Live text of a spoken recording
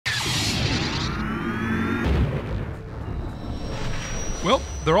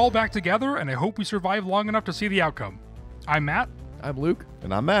They're all back together, and I hope we survive long enough to see the outcome. I'm Matt. I'm Luke.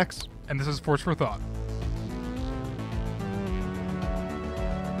 And I'm Max. And this is Force for Thought.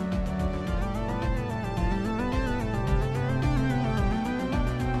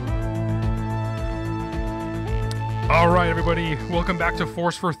 All right, everybody, welcome back to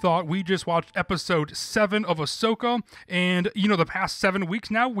Force for Thought. We just watched episode 7 of Ahsoka, and, the past 7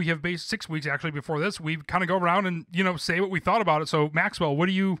 weeks now, we have 6 weeks actually before this, we kind of go around and, say what we thought about it. So, Maxwell, what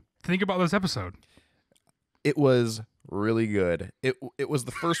do you think about this episode? It was really good. It was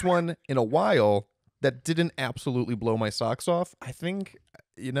the first one in a while that didn't absolutely blow my socks off. I think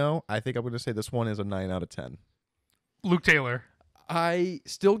I'm going to say this one is a 9 out of 10. Luke Taylor. I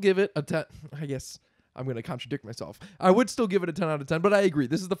still give it a 10. I guess I'm going to contradict myself. I would still give it a 10 out of 10, but I agree.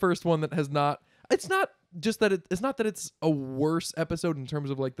 This is the first one that has not... It's not just that it's not that it's a worse episode in terms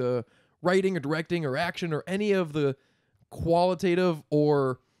of like the writing or directing or action or any of the qualitative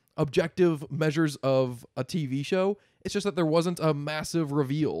or objective measures of a TV show. It's just that there wasn't a massive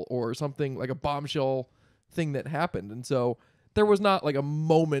reveal or something like a bombshell thing that happened. And so there was not like a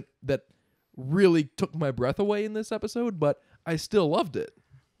moment that really took my breath away in this episode, but I still loved it.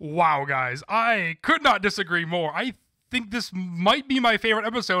 Wow, guys, I could not disagree more. I think this might be my favorite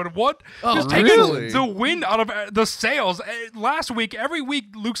episode. What? Oh, just really? Taking the wind out of the sails. Last week, every week,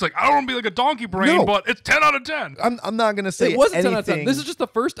 Luke's like, I don't want to be like a donkey brain, but it's 10 out of 10. I'm not going to say it wasn't anything. 10 out of 10. This is just the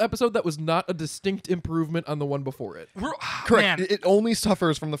first episode that was not a distinct improvement on the one before it. Correct. Man. It only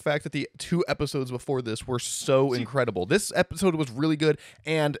suffers from the fact that the 2 episodes before this were so incredible. This episode was really good,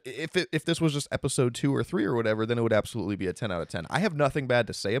 and if this was just episode 2 or 3 or whatever, then it would absolutely be a 10 out of 10. I have nothing bad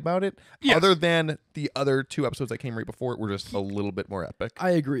to say about it, other than the other 2 episodes that came right before it were just a little bit more epic. I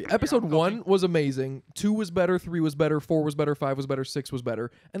agree. Episode 1 was amazing. 2 was better. 3 was better. 4 was better. 5 was better. 6 was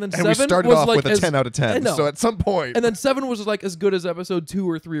better. And then 7 we started was off like with a 10 out of 10. So at some point. And then 7 was like as good as episode 2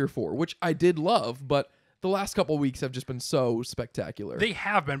 or 3 or 4, which I did love, but the last couple weeks have just been so spectacular. They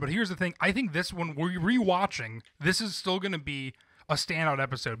have been, but here's the thing. I think this one, we're rewatching, this is still going to be a standout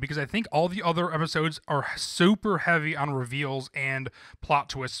episode because I think all the other episodes are super heavy on reveals and plot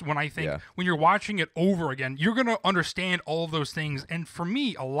twists. When I think when you're watching it over again, you're going to understand all of those things. And for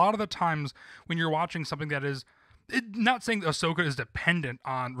me, a lot of the times when you're watching something that is not saying that Ahsoka is dependent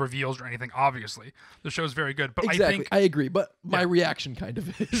on reveals or anything, obviously. The show's very good. But exactly. I agree, but my reaction kind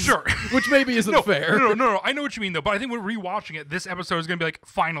of is. Sure. Which maybe isn't fair. No. I know what you mean, though. But I think when rewatching it, this episode is going to be like,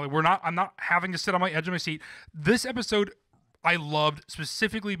 finally, I'm not having to sit on my edge of my seat. This episode I loved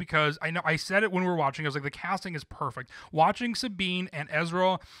specifically because I said it when we were watching. I was like, the casting is perfect. Watching Sabine and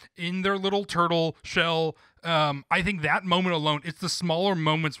Ezra in their little turtle shell, I think that moment alone, it's the smaller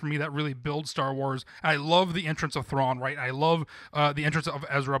moments for me that really build Star Wars. And I love the entrance of Thrawn, right? I love the entrance of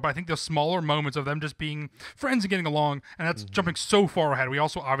Ezra, but I think the smaller moments of them just being friends and getting along, and that's jumping so far ahead. We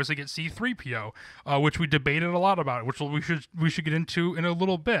also obviously get C-3PO, which we debated a lot about, which we should get into in a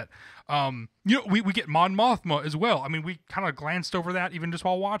little bit. We get Mon Mothma as well. I mean, we kind of glanced over that even just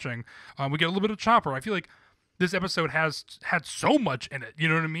while watching. We get a little bit of Chopper. I feel like this episode has had so much in it, you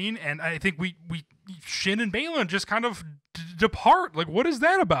know what I mean? And I think we Shin and Baylan just kind of depart. Like, what is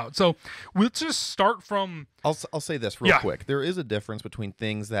that about? So let's just start from... I'll say this real quick. There is a difference between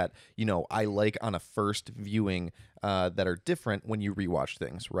things that, I like on a first viewing that are different when you rewatch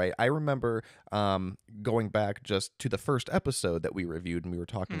things, right? I remember going back just to the first episode that we reviewed, and we were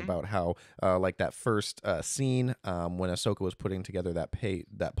talking about how, like that first scene when Ahsoka was putting together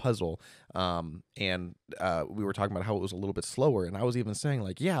that puzzle, and we were talking about how it was a little bit slower, and I was even saying,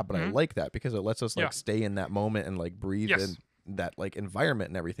 like, but I like that because it lets us, like, stay in that moment and, like, breathe in that, like, environment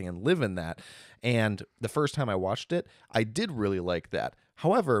and everything and live in that. And the first time I watched it, I did really like that.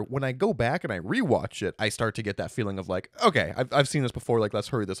 However, when I go back and I rewatch it, I start to get that feeling of like, okay, I've seen this before. Like, let's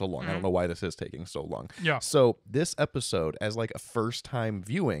hurry this along. I don't know why this is taking so long. Yeah. So this episode, as like a first time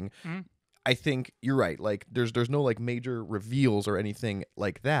viewing, I think you're right. Like, there's no like major reveals or anything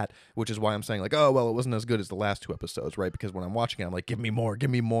like that, which is why I'm saying like, oh well, it wasn't as good as the last 2 episodes, right? Because when I'm watching it, I'm like, give me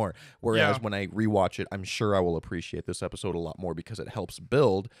more. Whereas when I rewatch it, I'm sure I will appreciate this episode a lot more because it helps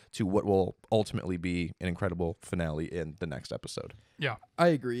build to what will ultimately be an incredible finale in the next episode. Yeah, I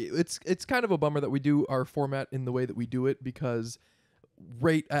agree. It's kind of a bummer that we do our format in the way that we do it because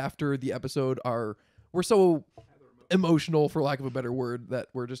right after the episode, we're so emotional, for lack of a better word, that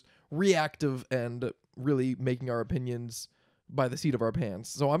we're just reactive and really making our opinions by the seat of our pants.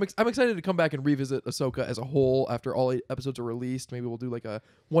 So I'm excited to come back and revisit Ahsoka as a whole after all 8 episodes are released. Maybe we'll do like a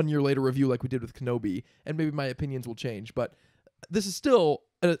 1 year later review like we did with Kenobi, and maybe my opinions will change. But this is still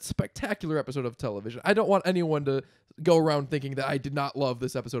a spectacular episode of television. I don't want anyone to go around thinking that I did not love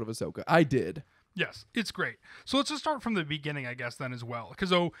this episode of Ahsoka. I did. Yes, it's great. So let's just start from the beginning, I guess, then as well.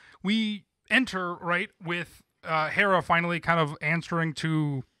 Because we enter, right, with Hera finally kind of answering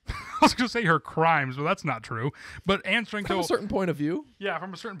to, I was going to say her crimes, but that's not true. But answering From to a certain point of view. Yeah,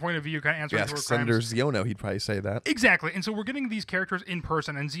 from a certain point of view, kind of answering Yes, to her Senator crimes. Ziono, he'd probably say that. Exactly. And so we're getting these characters in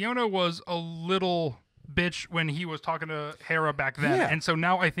person, and Ziono was a little bitch when he was talking to Hera back then. Yeah. And so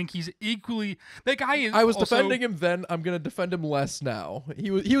now I think he's equally, that guy is I was also, defending him then. I'm going to defend him less now.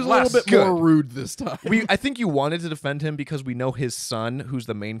 He was a Less. little bit more rude this time. I think you wanted to defend him because we know his son, who's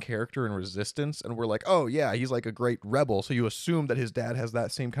the main character in Resistance, and we're like, oh yeah, he's like a great rebel. So you assume that his dad has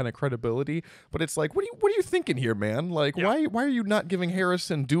that same kind of credibility. But it's like, what are you thinking here, man? Like, why are you not giving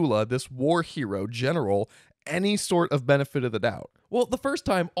Harrison Dula, this war hero general, any sort of benefit of the doubt? Well, the first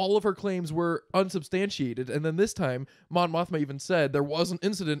time, all of her claims were unsubstantiated, and then this time, Mon Mothma even said there was an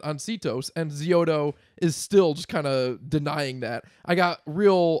incident on Cetos, and Ziodo is still just kind of denying that. I got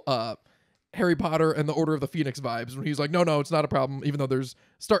real Harry Potter and the Order of the Phoenix vibes when he's like, no, it's not a problem, even though there's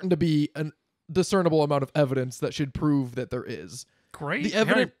starting to be a discernible amount of evidence that should prove that there is. Great The Harry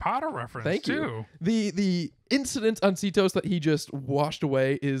evidence. Potter reference, Thank too. you. The incident on Cetos that he just washed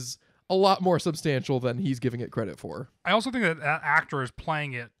away is a lot more substantial than he's giving it credit for. I also think that actor is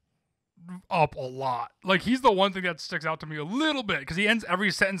playing it up a lot. Like, he's the one thing that sticks out to me a little bit, because he ends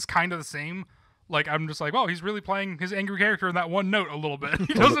every sentence kind of the same. Like, I'm just like, oh, he's really playing his angry character in that one note a little bit.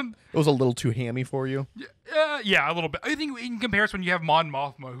 He doesn't... It was a little too hammy for you. Yeah, a little bit. I think in comparison, when you have Mon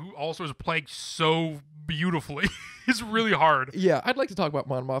Mothma, who also is played so beautifully, it's really hard. Yeah, I'd like to talk about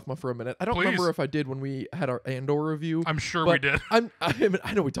Mon Mothma for a minute. I don't Please. remember if I did when we had our Andor review. I'm sure we but did.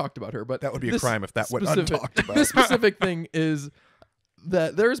 I know we talked about her, but That would be a this crime if that went specific- untalked about. This specific thing is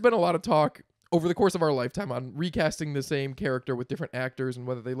that there's been a lot of talk over the course of our lifetime on recasting the same character with different actors and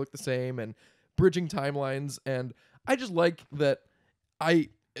whether they look the same and bridging timelines. And I just like that at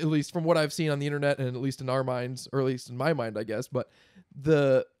least from what I've seen on the internet and at least in our minds, or at least in my mind, I guess, but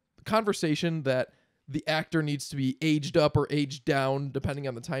the conversation that the actor needs to be aged up or aged down depending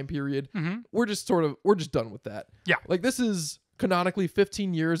on the time period, we're just done with that. Yeah. Like, this is canonically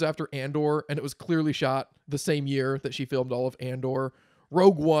 15 years after Andor, and it was clearly shot the same year that she filmed all of Andor.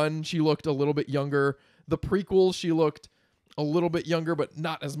 Rogue One, she looked a little bit younger. The prequels, she looked a little bit younger, but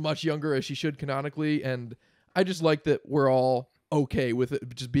not as much younger as she should canonically. And I just like that we're all okay with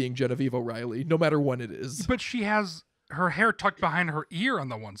it just being Genevieve O'Reilly, no matter when it is. But she has her hair tucked behind her ear on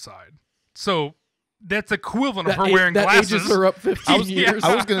the one side. So that's equivalent of her wearing that glasses. ages her up 15 years.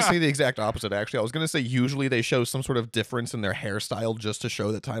 I was going to say the exact opposite, actually. I was going to say usually they show some sort of difference in their hairstyle just to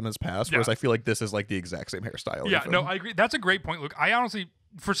show that time has passed, whereas I feel like this is like the exact same hairstyle. Yeah, even. no, I agree. That's a great point, Luke. I honestly,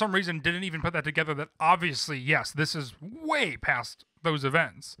 for some reason, didn't even put that together that obviously, yes, this is way past those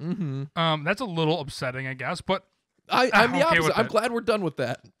events. Mm-hmm. That's a little upsetting, I guess, but I'm the okay with opposite. I'm it. glad we're done with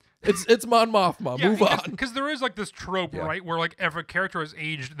that. It's Mon Mothma. Move on. Because there is like this trope, right, where like if a character is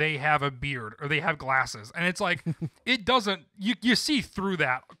aged, they have a beard or they have glasses, and it's like it doesn't. You see through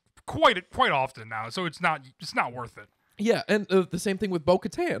that quite often now, so it's not worth it. Yeah, and the same thing with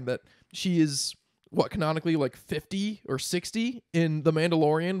Bo-Katan, that she is, canonically like 50 or 60 in The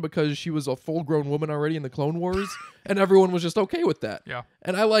Mandalorian because she was a full-grown woman already in the Clone Wars, and everyone was just okay with that. Yeah.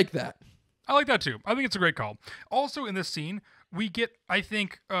 And I like that. I like that too. I think it's a great call. Also in this scene, we get, I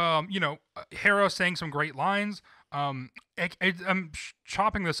think, Hera saying some great lines. I'm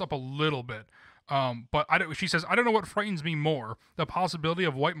chopping this up a little bit, but she says, "I don't know what frightens me more: the possibility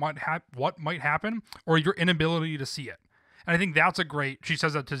of what might happen, or your inability to see it." And I think that's a great. She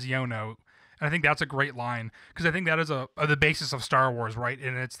says that to Ziono. And I think that's a great line because I think that is the basis of Star Wars, right?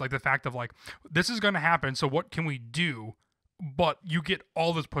 And it's like the fact of like, this is going to happen, so what can we do? But you get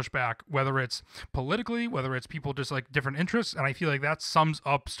all this pushback, whether it's politically, whether it's people just like different interests, and I feel like that sums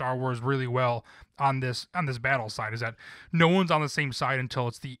up Star Wars really well on this battle side. Is that no one's on the same side until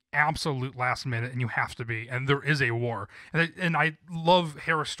it's the absolute last minute, and you have to be, and there is a war. And I love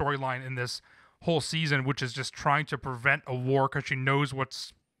Hera's storyline in this whole season, which is just trying to prevent a war because she knows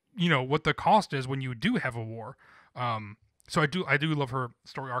what the cost is when you do have a war. So I do love her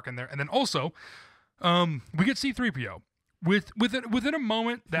story arc in there, and then also, we get C-3PO. Within a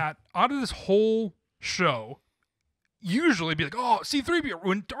moment that out of this whole show, usually be like, oh, C-3PO.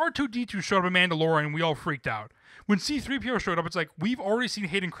 When R2-D2 showed up in Mandalorian, we all freaked out. When C-3PO showed up, it's like we've already seen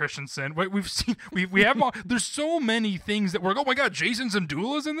Hayden Christensen. Right? We have there's so many things that we're like, oh my god, Jason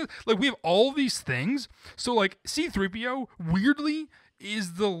Zandula's in this. Like we have all these things. So like C-3PO weirdly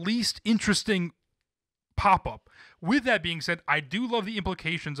is the least interesting pop-up. With that being said, I do love the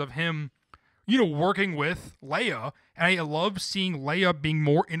implications of him, working with Leia, and I love seeing Leia being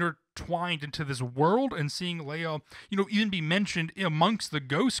more intertwined into this world, and seeing Leia, even be mentioned amongst the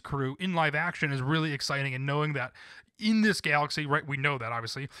Ghost crew in live action is really exciting. And knowing that in this galaxy, right, we know that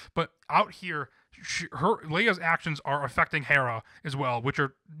obviously, but out here, Leia's actions are affecting Hera as well, which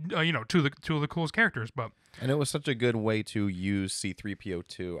are two of the coolest characters. But and it was such a good way to use C-3PO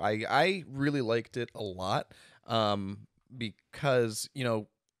too. I really liked it a lot, because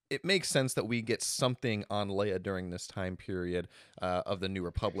it makes sense that we get something on Leia during this time period of the New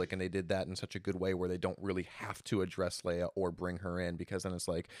Republic, and they did that in such a good way where they don't really have to address Leia or bring her in, because then it's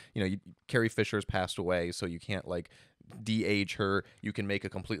like, Carrie Fisher's passed away, so you can't de-age her. You can make a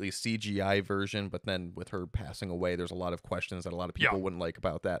completely CGI version, but then with her passing away, there's a lot of questions that a lot of people wouldn't like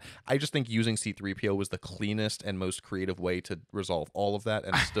about that. I just think using C-3PO was the cleanest and most creative way to resolve all of that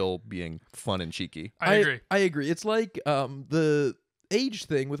and still being fun and cheeky. I agree. I agree. It's like the age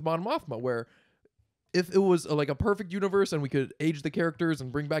thing with Mon Mothma, where if it was a perfect universe and we could age the characters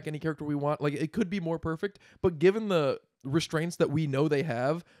and bring back any character we want, it could be more perfect. But given the restraints that we know they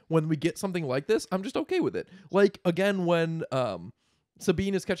have, when we get something like this, I'm just okay with it. Again, when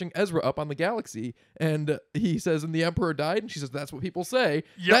Sabine is catching Ezra up on the galaxy, and he says, "And the Emperor died," and she says, "That's what people say."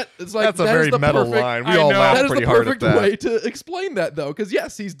 Yep. That's a very metal line. We I all know. laugh That is pretty the hard at perfect that. way to explain that, though, because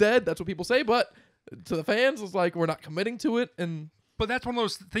yes, he's dead. That's what people say, but to the fans, it's we're not committing to it, and. But that's one of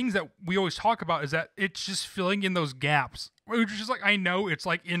those things that we always talk about, is that it's just filling in those gaps. Which is just I know it's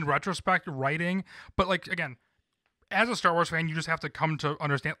in retrospect writing, but again, as a Star Wars fan, you just have to come to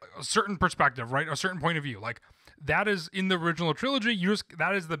understand a certain perspective, right? A certain point of view. That is in the original trilogy.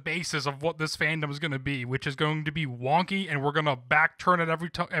 That is the basis of what this fandom is going to be, which is going to be wonky, and we're going to back turn at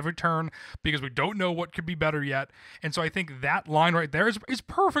every turn because we don't know what could be better yet. And so I think that line right there is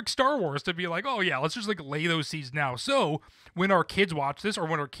perfect Star Wars to be oh yeah, let's just lay those seeds now. So when our kids watch this, or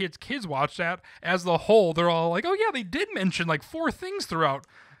when our kids watch that, as the whole, they're all oh yeah, they did mention 4 things throughout.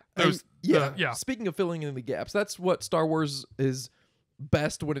 Speaking of filling in the gaps, that's what Star Wars is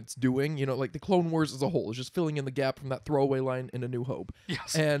best when it's doing. The Clone Wars as a whole is just filling in the gap from that throwaway line in A New Hope.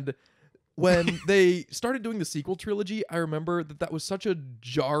 Yes. And when they started doing the sequel trilogy, I remember that was such a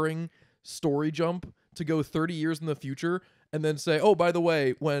jarring story jump to go 30 years in the future and then say, oh, by the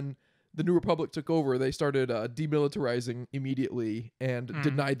way, when the New Republic took over, they started demilitarizing immediately and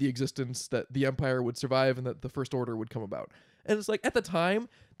denied the existence that the Empire would survive and that the First Order would come about. And it's at the time,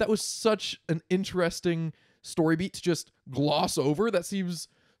 that was such an interesting story beat to just gloss over. That seems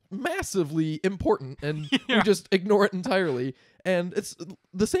massively important, and we just ignore it entirely. And it's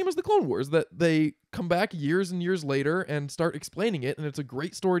the same as the Clone Wars, that they come back years and years later and start explaining it, and it's a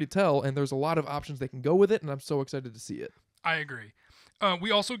great story to tell, and there's a lot of options they can go with it, and I'm so excited to see it. I agree.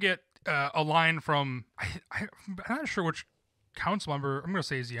 We also get a line from I'm not sure which council member. I'm going to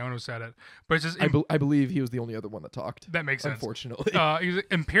say Ziono said it, but it's just I believe he was the only other one that talked. That makes sense. Unfortunately,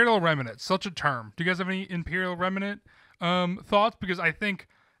 Imperial Remnant, such a term. Do you guys have any Imperial Remnant thoughts? Because I think,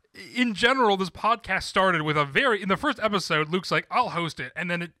 in general, this podcast started with in the first episode, Luke's I'll host it,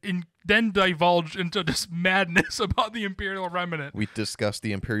 and then then divulged into this madness about the Imperial Remnant. We discussed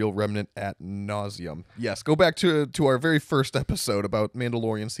the Imperial Remnant at nauseum. Yes, go back to our very first episode about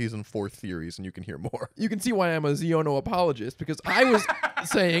Mandalorian Season 4 theories, and you can hear more. You can see why I'm a Ziono apologist, because I was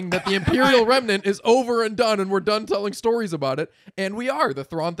saying that the Imperial Remnant is over and done, and we're done telling stories about it, and we are. The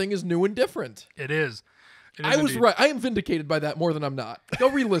Thrawn thing is new and different. It is. I was right. I am vindicated by that more than I'm not. Go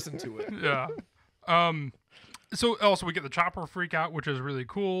re-listen to it. Yeah. So also we get the chopper freak out, which is really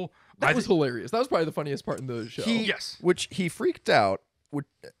cool. That was hilarious. That was probably the funniest part in the show. Which he freaked out.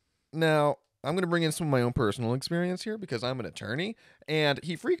 Now, I'm going to bring in some of my own personal experience here because I'm an attorney, and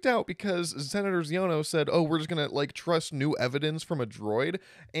he freaked out because Senator Ziono said, oh, we're just going to trust new evidence from a droid.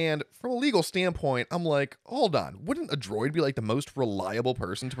 And from a legal standpoint, I'm hold on, wouldn't a droid be the most reliable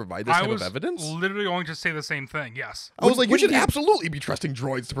person to provide this type of evidence? I was literally going to say the same thing. Yes. I was you should absolutely be trusting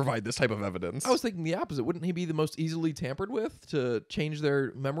droids to provide this type of evidence. I was thinking the opposite. Wouldn't he be the most easily tampered with to change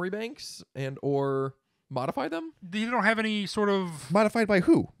their memory banks and or modify them? You don't have any sort of... Modified by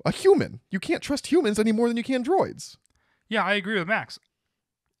who? A human. You can't trust humans any more than you can droids. Yeah, I agree with Max.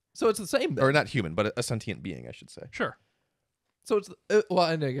 So it's the same then. Or not human, but a sentient being, I should say. Sure. So it's... well,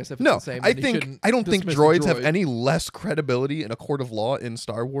 I guess if it's the same... I don't think droids have any less credibility in a court of law in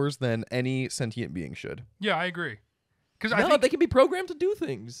Star Wars than any sentient being should. Yeah, I agree. Because they can be programmed to do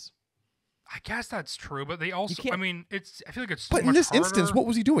things. I guess that's true, but they also, I mean, I feel like it's so But in much this harder. instance, what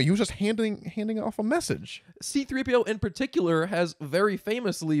was he doing? He was just handing off a message. C-3PO in particular has very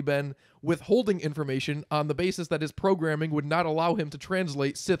famously been withholding information on the basis that his programming would not allow him to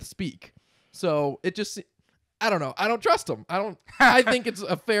translate Sith speak. So it just, I don't know. I don't trust him. I think it's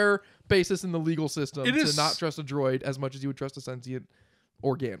a fair basis in the legal system to not trust a droid as much as you would trust a sentient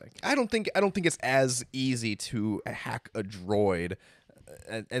organic. I don't think it's as easy to hack a droid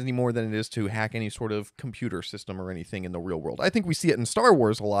any more than it is to hack any sort of computer system or anything in the real world. I think we see it in Star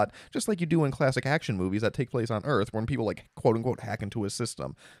Wars a lot, just like you do in classic action movies that take place on Earth, when people like quote unquote hack into a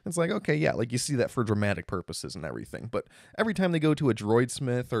system. It's like, okay, yeah, like you see that for dramatic purposes and everything. But every time they go to a droid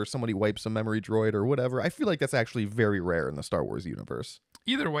smith or somebody wipes a memory droid or whatever, I feel like that's actually very rare in the Star Wars universe.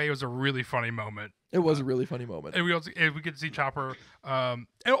 Either way, it was a really funny moment. It was a really funny moment. And we get to see Chopper. And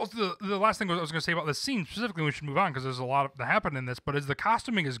also the last thing I was going to say about this scene specifically, we should move on because there's a lot that happened in this, but is the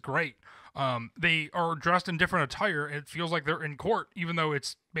costuming is great. They are dressed in different attire. It feels like they're in court, even though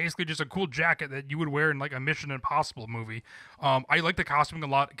it's basically just a cool jacket that you would wear in like a Mission Impossible movie. I like the costuming a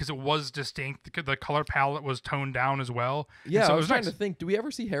lot because it was distinct. The color palette was toned down as well. Yeah, so I was trying nice. to think, do we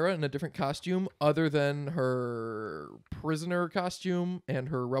ever see Hera in a different costume other than her prisoner costume and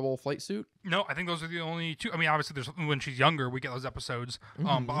her rebel flight suit? No, I think those are the only two. I mean, obviously, there's when she's younger, we get those episodes.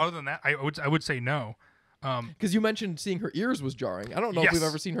 But other than that, I would say no. Because you mentioned seeing her ears was jarring. I don't know if we've Yes.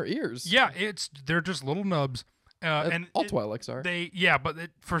 ever seen her ears. Yeah, they're just little nubs. And all Twi'leks are. But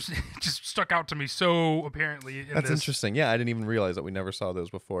it first it just stuck out to me so apparently. That's interesting. Yeah, I didn't even realize that we never saw those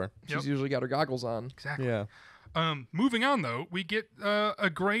before. She's usually got her goggles on. Exactly. Yeah. Moving on though, we get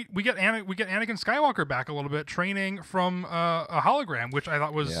Anakin Skywalker back a little bit, training from a hologram, which I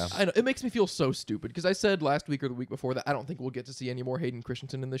thought was Yeah. I know, it makes me feel so stupid because I said last week or the week before that I don't think we'll get to see any more Hayden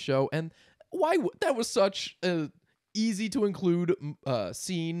Christensen in the show, and that was such a easy to include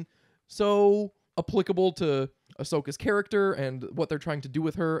scene, so applicable to Ahsoka's character and what they're trying to do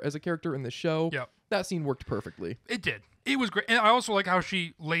with her as a character in the show. Yep. That scene worked perfectly. It did. It was great, and I also like how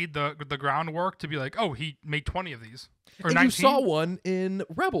she laid the groundwork to be like, oh, he made 20 of these. Or And 19? you saw one in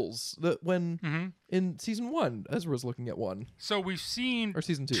Rebels in season 1. Ezra was looking at one. So we've seen Or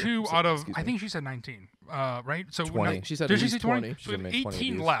season 2. two out of Excuse I me. think she said 19. Right? So 20. She said did at she least say 20? 20. So She we have made 20 of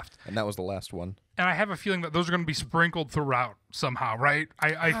 18 these. left. And that was the last one. And I have a feeling that those are going to be sprinkled throughout somehow, right?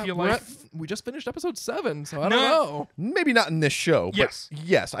 I feel like we just finished episode 7, so I No. don't know. Maybe not in this show, but Yes.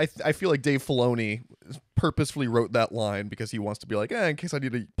 yes, I feel like Dave Filoni purposefully wrote that line because he wants to be like, in case I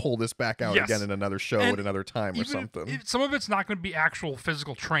need to pull this back out Yes. again in another show And at another time or even something. if some of it's not going to be actual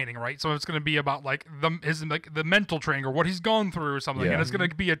physical training, right? Some of it's going to be about like the mental training or what he's gone through or something, Yeah. and it's going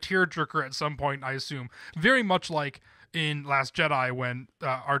to be a tearjerker at some point, I assume. Very much like in Last Jedi when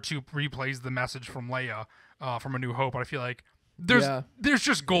R2 replays the message from Leia from A New Hope. I feel like there's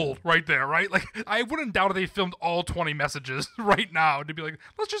just gold right there, right? Like I wouldn't doubt if they filmed all 20 messages right now to be like,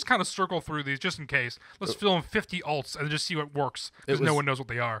 let's just kind of circle through these just in case. Let's film 50 alts and just see what works because no one knows what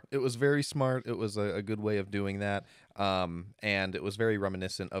they are. It was very smart. It was a good way of doing that. And it was very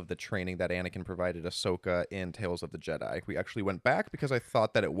reminiscent of the training that Anakin provided Ahsoka in Tales of the Jedi. We actually went back because I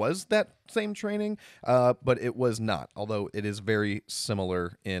thought that it was that same training, but it was not, although it is very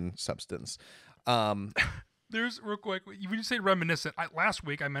similar in substance. There's real quick when you say reminiscent. Last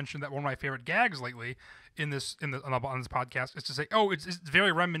week I mentioned that one of my favorite gags lately on this podcast is to say, oh, it's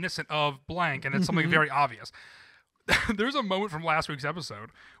very reminiscent of blank, and it's something very obvious. There's a moment from last week's episode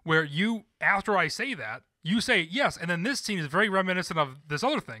where after I say that, you say yes, and then this scene is very reminiscent of this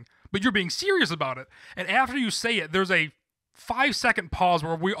other thing, but you're being serious about it. And after you say it, there's a 5-second pause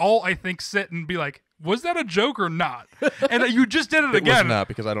where we all, I think, sit and be like, was that a joke or not? And you just did it It again. was not,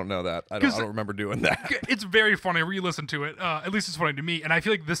 because I don't know that. I don't remember doing that. It's very funny. Re-listen to it. At least it's funny to me. And I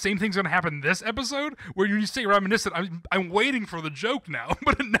feel like the same thing's going to happen this episode, where you say reminiscent. I'm waiting for the joke now,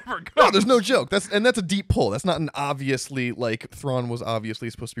 but it never comes. No, there's no joke. That's a deep pull. That's not an obviously, like, Thrawn was obviously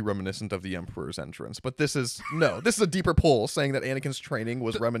supposed to be reminiscent of the Emperor's entrance. But this is a deeper pull, saying that Anakin's training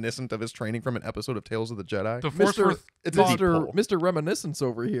was reminiscent of his training from an episode of Tales of the Jedi. The Force for It's a deep pull. Mr. Reminiscence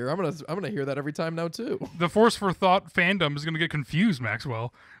over here. I'm gonna hear that every time now too. The Force for Thought fandom is going to get confused,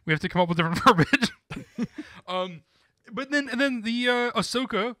 Maxwell. We have to come up with different verbiage. But then the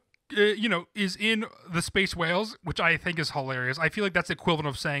Ahsoka, is in the space whales, which I think is hilarious. I feel like that's the equivalent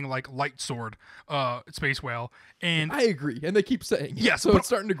of saying like light sword, space whale. And I agree, and they keep saying it, Yes, so but- it's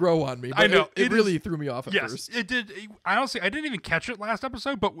starting to grow on me. But I know, it it really is- threw me off at yes, first. it did. Honestly, I didn't even catch it last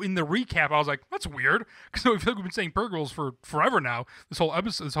episode, but in the recap, I was like, "That's weird," because I feel like we've been saying Purgles for forever now. This whole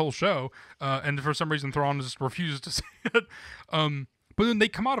episode, this whole show, and for some reason, Thrawn just refuses to say it. But then they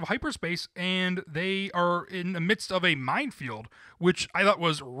come out of hyperspace and they are in the midst of a minefield, which I thought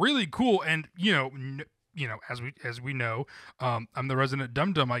was really cool. And as we know, I'm the resident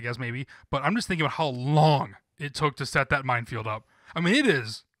dum-dum, I guess maybe, but I'm just thinking about how long it took to set that minefield up. I mean, it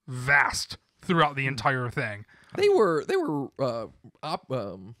is vast throughout the entire thing. They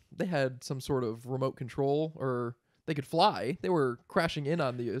had some sort of remote control, or they could fly. They were crashing in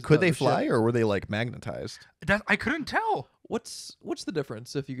on the. Could they the fly, ship. or were they, like, magnetized? That I couldn't tell. what's the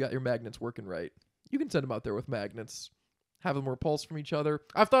difference if you got your magnets working right? You can send them out there with magnets, have them repulse from each other.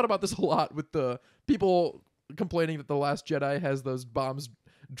 I've thought about this a lot with the people complaining that The Last Jedi has those bombs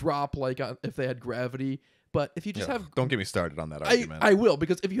drop like if they had gravity. But if you just have... Don't get me started on that argument. I will,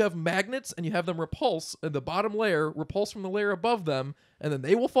 because if you have magnets and you have them repulse, and the bottom layer repulse from the layer above them, and then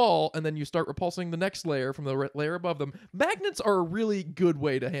they will fall, and then you start repulsing the next layer from the layer above them, magnets are a really good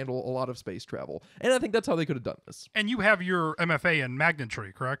way to handle a lot of space travel. And I think that's how they could have done this. And you have your MFA in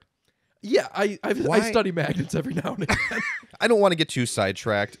magnetry, correct? Yeah, I study magnets every now and again. I don't want to get too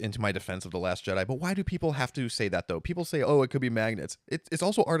sidetracked into my defense of The Last Jedi, but why do people have to say that, though? People say, oh, it could be magnets. It's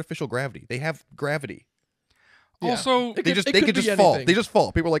also artificial gravity. They have gravity. Yeah. Also, They could just fall. They just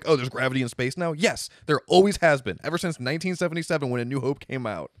fall. People are like, oh, there's gravity in space now? Yes, there always has been. Ever since 1977 when A New Hope came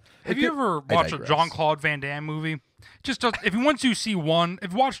out. Have you ever watched a Jean-Claude Van Damme movie? Just if once you see one,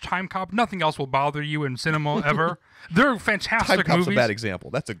 if you watch Time Cop, nothing else will bother you in cinema ever. They're fantastic Time movies. Cop's a bad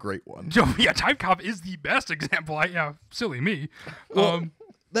example. That's a great one. Yeah, Time Cop is the best example. Silly me. Well,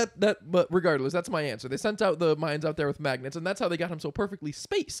 but regardless, that's my answer. They sent out the mines out there with magnets, and that's how they got him so perfectly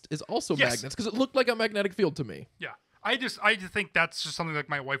spaced, is also magnets, because it looked like a magnetic field to me. Yeah. I just think that's just something like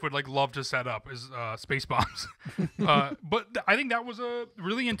my wife would love to set up is space bombs. But I think that was a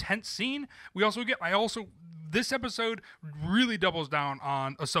really intense scene. This episode really doubles down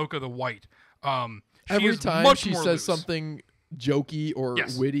on Ahsoka the White. Every time she says loose. Something jokey or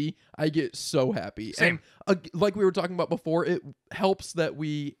witty, I get so happy. Same. And like we were talking about before, it helps that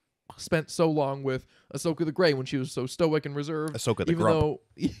we spent so long with Ahsoka the Grey when she was so stoic and reserved. Ahsoka the even Grump. though,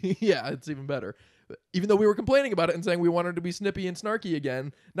 yeah, it's even better. Even though we were complaining about it and saying we wanted her to be snippy and snarky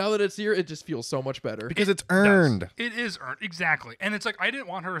again, now that it's here, it just feels so much better. Because it's earned. It is earned, exactly. And it's like, I didn't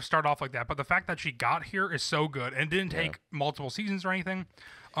want her to start off like that, but the fact that she got here is so good and didn't take multiple seasons or anything.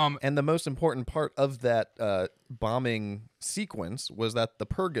 And the most important part of that bombing sequence was that the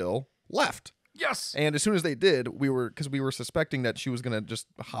Purrgil left. Yes. And as soon as they did, we were suspecting that she was going to just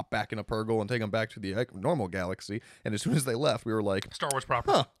hop back in a Purrgil and take them back to the normal galaxy. And as soon as they left, we were like, Star Wars proper.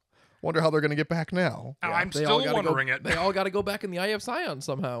 Huh. Wonder how they're going to get back now. And I'm still wondering it. They all got to go back in the Eye of Sion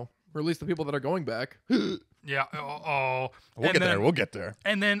somehow. Or at least the people that are going back. Yeah. We'll get there.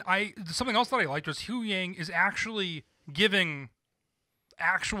 And then something else that I liked was Hu Yang is actually giving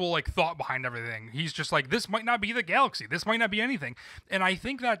actual thought behind everything. He's just like, this might not be the galaxy. This might not be anything. And I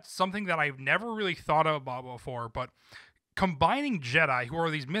think that's something that I've never really thought about before. But combining Jedi, who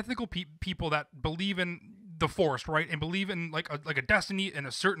are these mythical people that believe in the Force, right, and believe in like a destiny and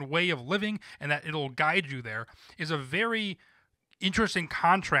a certain way of living, and that it'll guide you there, is a very interesting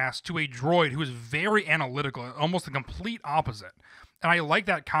contrast to a droid who is very analytical, almost the complete opposite. And I like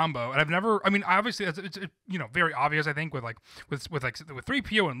that combo. And I've never, obviously it's very obvious, I think, with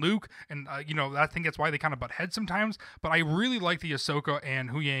 3PO and Luke, and I think that's why they kind of butt heads sometimes. But I really like the Ahsoka and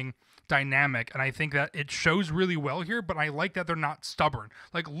Hu Yang dynamic, and I think that it shows really well here. But I like that they're not stubborn.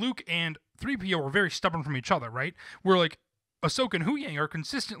 Like Luke and 3PO are very stubborn from each other, right? Where like Ahsoka and Hu Yang are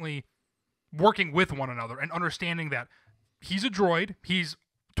consistently working with one another and understanding that he's a droid, he's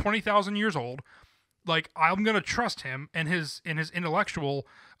 20,000 years old. Like, I'm gonna trust him and his intellectual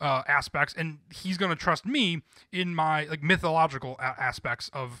aspects, and he's gonna trust me in my mythological aspects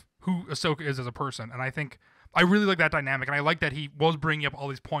of who Ahsoka is as a person. And I think I really like that dynamic, and I like that he was bringing up all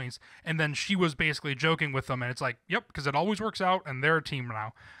these points, and then she was basically joking with them, and it's like, yep, because it always works out, and they're a team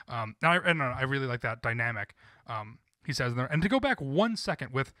now. I really like that dynamic. He says in there, and to go back 1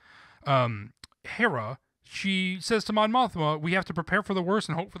 second with Hera. She says to Mon Mothma, we have to prepare for the worst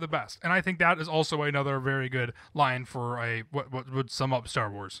and hope for the best. And I think that is also another very good line for what would sum up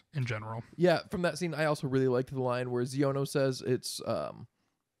Star Wars in general. Yeah, from that scene, I also really liked the line where Xiono says it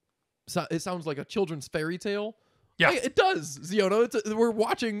sounds like a children's fairy tale. Yeah, it does, Xiono. We're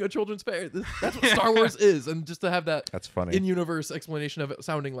watching a children's fairy. That's what Star Wars is. And just to have that's funny in-universe explanation of it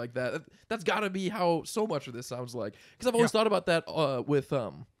sounding like that's got to be how so much of this sounds like. Because I've always thought about that with...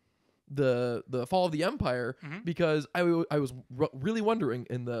 the Fall of the Empire, because I was really wondering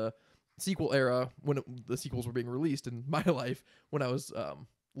in the sequel era when the sequels were being released in my life when I was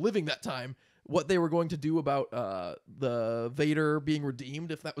living that time, what they were going to do about the Vader being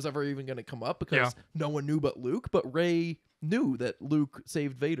redeemed, if that was ever even going to come up, because no one knew but Luke, but Rey knew that Luke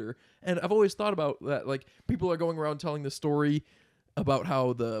saved Vader. And I've always thought about that, like, people are going around telling the story about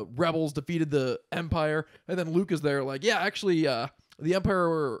how the rebels defeated the Empire, and then Luke is there like, yeah, actually the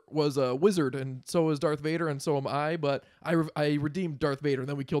Emperor was a wizard, and so was Darth Vader, and so am I, but I redeemed Darth Vader, and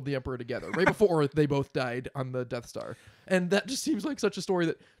then we killed the Emperor together, right before they both died on the Death Star. And that just seems like such a story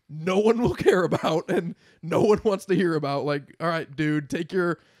that no one will care about, and no one wants to hear about. Like, all right, dude, take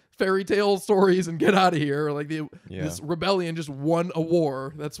your fairy tale stories and get out of here. Like Yeah. this rebellion just won a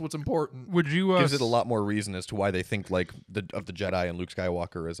war. That's what's important. Would you Gives it a lot more reason as to why they think like of the Jedi and Luke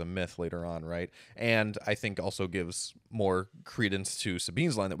Skywalker as a myth later on, right? And I think also gives more credence to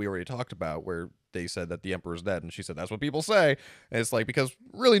Sabine's line that we already talked about, where they said that the Emperor's dead, and she said that's what people say. And it's like, because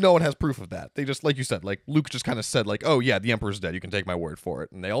really no one has proof of that. They just, like you said, like Luke just kind of said like, oh yeah, the Emperor's dead, you can take my word for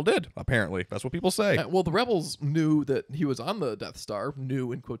it, and they all did. Apparently, that's what people say. Well, the rebels knew that he was on the Death Star,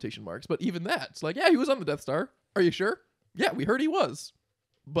 knew in quotation marks, but even that, it's like, yeah, he was on the Death Star. Are you sure? Yeah, we heard he was.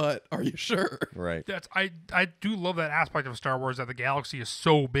 But are you sure? Right. That's I do love that aspect of Star Wars, that the galaxy is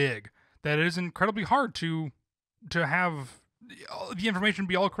so big that it is incredibly hard to have the information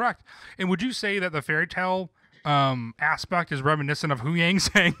be all correct. And would you say that the fairy tale aspect is reminiscent of Hu Yang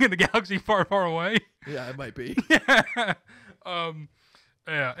saying in the galaxy far, far away? Yeah, it might be. Yeah.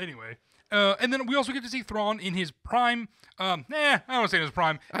 Anyway. And then we also get to see Thrawn in his prime. I don't want to say in his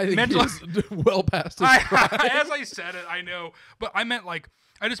prime. I think he's well past his prime. As I said it, I know. But I meant like,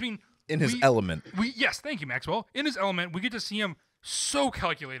 I just mean... In his element. Yes, thank you, Maxwell. In his element, we get to see him so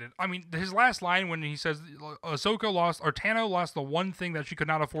calculated. I mean, his last line when he says Ahsoka lost, or Tano lost the one thing that she could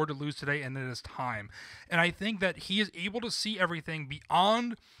not afford to lose today, and it is time. And I think that he is able to see everything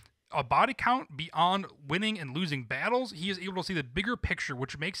beyond a body count, beyond winning and losing battles. He is able to see the bigger picture,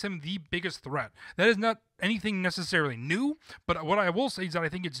 which makes him the biggest threat. That is not anything necessarily new, but what I will say is that I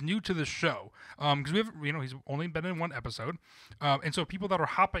think it's new to the show, because we have, he's only been in one episode, and so people that are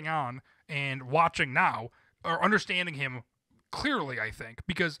hopping on and watching now are understanding him clearly, I think,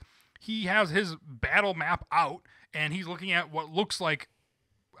 because he has his battle map out and he's looking at what looks like,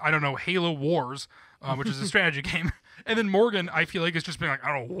 I don't know, Halo Wars, which is a strategy game. And then Morgan, I feel like, is just being like,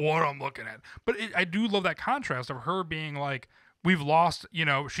 I don't know what I'm looking at. But I do love that contrast of her being like, we've lost,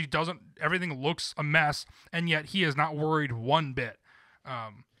 she doesn't, everything looks a mess, and yet he is not worried one bit.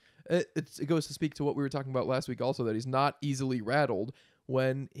 It goes to speak to what we were talking about last week also, that he's not easily rattled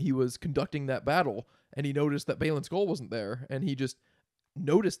when he was conducting that battle, and he noticed that Baylan Skoll wasn't there, and he just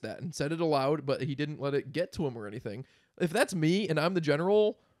noticed that and said it aloud, but he didn't let it get to him or anything. If that's me and I'm the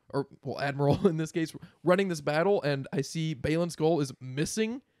general, or admiral in this case, running this battle, and I see Baylan Skoll is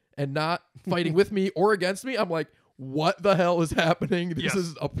missing and not fighting with me or against me, I'm like, what the hell is happening? This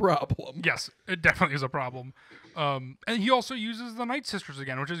is a problem. Yes, it definitely is a problem. And he also uses the Night Sisters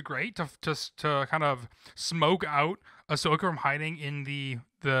again, which is great to kind of smoke out Ahsoka from hiding in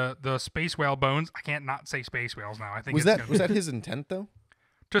the space whale bones. I can't not say space whales now. I think was that his intent though?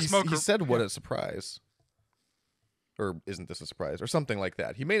 To smoke. He said, "What a surprise." Or isn't this a surprise? Or something like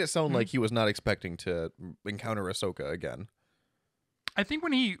that. He made it sound like he was not expecting to encounter Ahsoka again. I think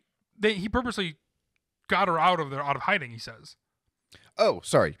when he purposely got her out of hiding, he says. Oh,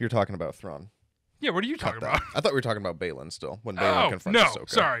 sorry. You're talking about Thrawn. Yeah, what are you talking about? I thought we were talking about Baylan still, when Baylan confronts Ahsoka.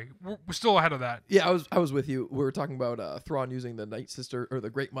 Sorry. We're still ahead of that. Yeah, I was with you. We were talking about Thrawn using the Night Sister, or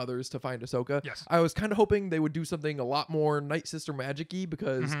the Great Mothers, to find Ahsoka. Yes. I was kind of hoping they would do something a lot more Night Sister magic-y,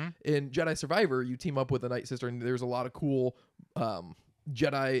 because in Jedi Survivor, you team up with a Night Sister, and there's a lot of cool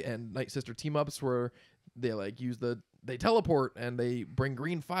Jedi and Night Sister team-ups where they they teleport and they bring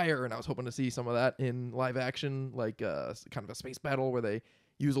green fire, and I was hoping to see some of that in live action, like kind of a space battle where they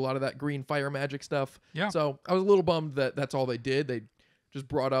use a lot of that green fire magic stuff. Yeah. So I was a little bummed that that's all they did. They just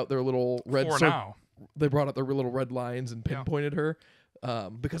brought out their little red. They brought out their little red lines and pinpointed her,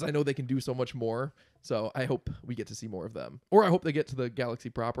 because I know they can do so much more. So I hope we get to see more of them, or I hope they get to the galaxy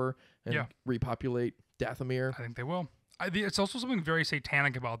proper and repopulate Dathomir. I think they will. It's also something very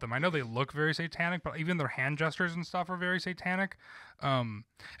satanic about them. I know they look very satanic, but even their hand gestures and stuff are very satanic. And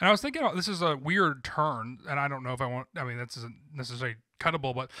I was thinking, this is a weird turn, and I don't know if this isn't necessarily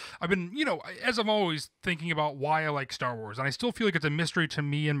cuttable, but I've been, as I'm always thinking about why I like Star Wars, and I still feel like it's a mystery to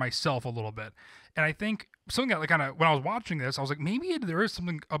me and myself a little bit. And I think something that kind of, when I was watching this, I was like, maybe there is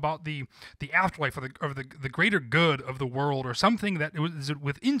something about the afterlife or the greater good of the world, or something that is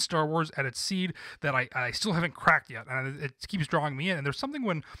within Star Wars at its seed that I still haven't cracked yet, and it keeps drawing me in. And there's something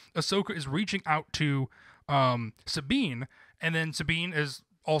when Ahsoka is reaching out to Sabine, and then Sabine is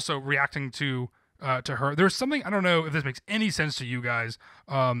also reacting to her. There's something, I don't know if this makes any sense to you guys,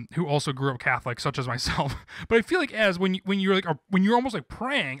 who also grew up Catholic, such as myself, but I feel like when you're almost like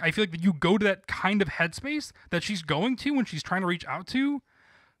praying, I feel like that you go to that kind of headspace that she's going to when she's trying to reach out to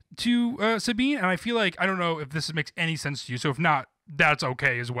Sabine, and I feel like, I don't know if this makes any sense to you, so if not, that's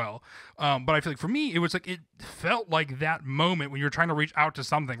okay as well. But I feel like for me, it was like, it felt like that moment when you're trying to reach out to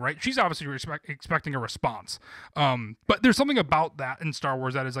something, right? She's obviously expecting a response. But there's something about that in Star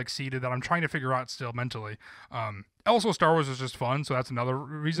Wars that is like seeded that I'm trying to figure out still mentally. Also, Star Wars is just fun, so that's another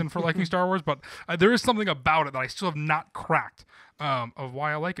reason for liking Star Wars. But there is something about it that I still have not cracked of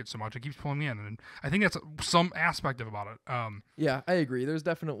why I like it so much. It keeps pulling me in, and I think that's some aspect of about it. Yeah, I agree. There's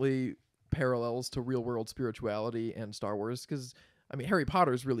definitely parallels to real world spirituality and Star Wars, because I mean, Harry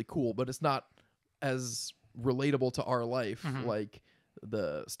Potter is really cool, but it's not as relatable to our life like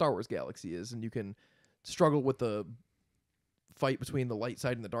the Star Wars galaxy is, and you can struggle with the fight between the light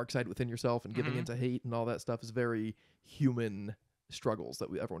side and the dark side within yourself, and giving into hate and all that stuff is very human struggles that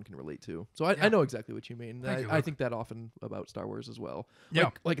everyone can relate to. So I know exactly what you mean. I think that often about Star Wars as well. Yeah.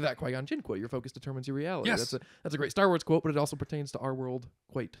 Like that Qui-Gon Jinn quote, your focus determines your reality. Yes. That's a great Star Wars quote, but it also pertains to our world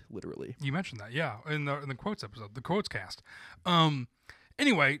quite literally. You mentioned that, yeah, in the quotes episode, the quotes cast.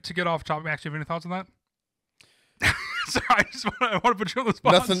 Anyway, to get off topic, Max, do you have any thoughts on that? Sorry, I want to put you on the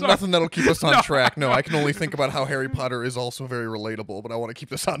spot. Nothing that'll keep us on track. No, I can only think about how Harry Potter is also very relatable, but I want to keep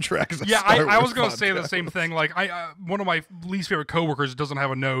this on track. As a Star I was Wars going to say the podcast. same thing. Like, one of my least favorite coworkers doesn't have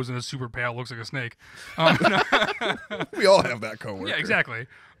a nose and is super pale, looks like a snake. We all have that coworker. Yeah, exactly.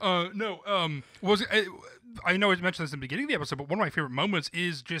 I know I mentioned this in the beginning of the episode, but one of my favorite moments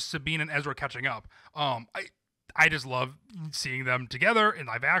is just Sabine and Ezra catching up. I just love seeing them together in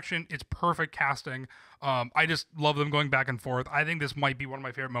live action. It's perfect casting. I just love them going back and forth. I think this might be one of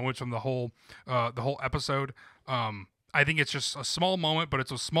my favorite moments from the whole episode. I think it's just a small moment, but it's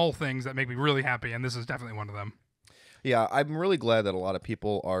those small things that make me really happy, and this is definitely one of them. Yeah, I'm really glad that a lot of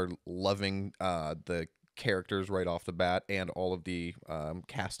people are loving the characters right off the bat and all of the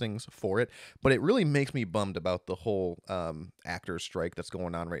castings for it, but it really makes me bummed about the whole actors strike that's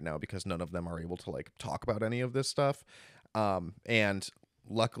going on right now, because none of them are able to like talk about any of this stuff. And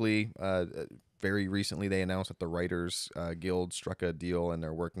luckily, very recently they announced that the Writers Guild struck a deal and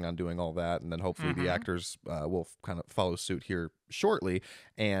they're working on doing all that, and then hopefully the actors will kind of follow suit here shortly,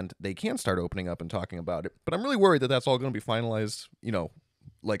 and they can start opening up and talking about it. But I'm really worried that that's all going to be finalized,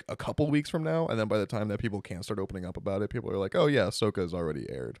 like a couple weeks from now, and then by the time that people can start opening up about it, people are like, oh yeah, Ahsoka has already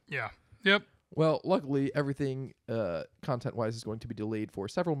aired. Yeah. Yep. Well, luckily, everything content-wise is going to be delayed for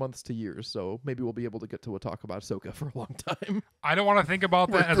several months to years, so maybe we'll be able to get to a talk about Ahsoka for a long time. I don't want to think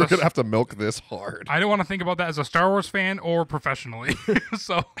about that We're gonna have to milk this hard. I don't want to think about that as a Star Wars fan or professionally.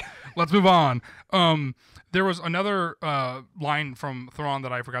 So let's move on. There was another line from Thrawn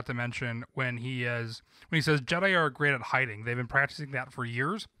that I forgot to mention when he says Jedi are great at hiding. They've been practicing that for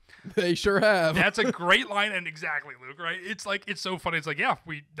years. They sure have. That's a great line, and exactly, Luke, right? It's like, it's so funny. It's like, yeah,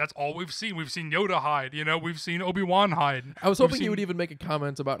 that's all we've seen. We've seen Yoda hide, we've seen Obi-Wan hide. I was hoping you would even make a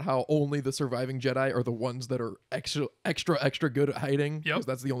comment about how only the surviving Jedi are the ones that are extra good at hiding, because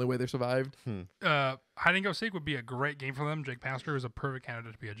that's the only way they survived. Hide and Go Seek would be a great game for them. Jake Pastor is a perfect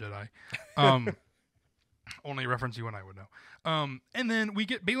candidate to be a Jedi. Only reference you and I would know. And then we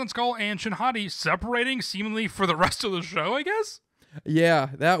get Baylan Skoll and Shin Hati separating seemingly for the rest of the show, I guess.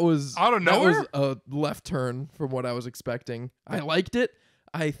 Yeah, that was out of nowhere. That was a left turn from what I was expecting. I liked it.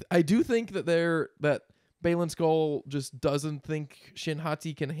 I do think that Baylan Skoll just doesn't think Shin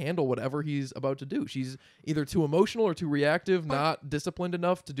Hati can handle whatever he's about to do. She's either too emotional or too reactive, not disciplined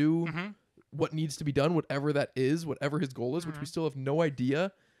enough to do what needs to be done, whatever that is, whatever his goal is, which we still have no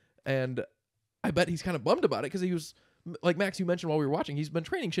idea. And I bet he's kind of bummed about it, because he was, like Max, you mentioned while we were watching, he's been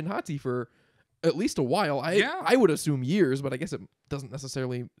training Shin Hati for at least a while. I would assume years, but I guess it doesn't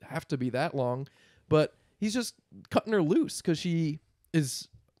necessarily have to be that long. But he's just cutting her loose because she is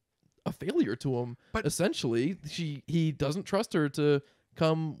a failure to him. But essentially, he doesn't trust her to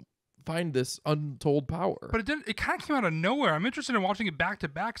come find this untold power. But it kind of came out of nowhere. I'm interested in watching it back to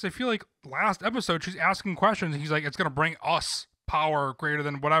back, because I feel like last episode she's asking questions and he's like, it's going to bring us power greater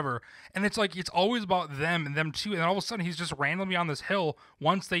than whatever, and it's like, it's always about them and them too, and then all of a sudden he's just randomly on this hill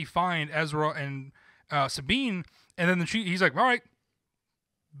once they find Ezra and Sabine, and then he's like, all right,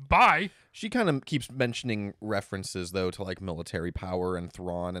 bye. She kind of keeps mentioning references though to like military power and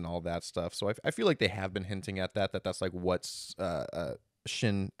Thrawn and all that stuff, so I feel like they have been hinting at that's like what's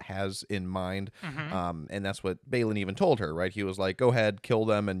Shin has in mind, and that's what Baylan even told her, right? He was like, go ahead, kill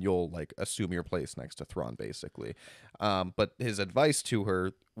them, and you'll like assume your place next to Thrawn, basically. But his advice to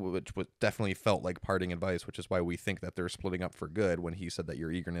her, which definitely felt like parting advice, which is why we think that they're splitting up for good, when he said that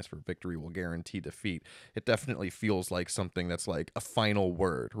your eagerness for victory will guarantee defeat, it definitely feels like something that's like a final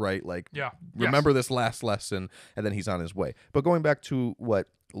word, right? Like, remember this last lesson, and then he's on his way. But going back to what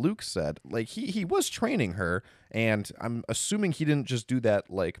Luke said, like he was training her, and I'm assuming he didn't just do that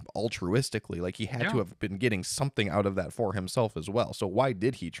like altruistically. Like he had to have been getting something out of that for himself as well. So why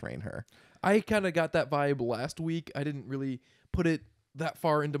did he train her? I kind of got that vibe last week. I didn't really put it that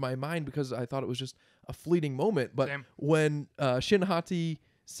far into my mind because I thought it was just a fleeting moment. But when Shin Hati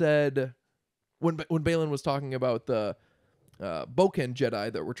said, when Balin was talking about the Boken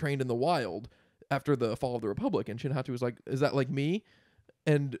Jedi that were trained in the wild after the fall of the Republic, and Shin Hati was like, "Is that like me?"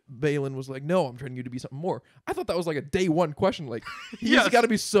 And Balin was like, "No, I'm training you to be something more." I thought that was like a day one question. Like, he's got to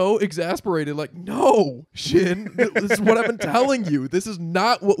be so exasperated. Like, no, Shin, this is what I've been telling you. This is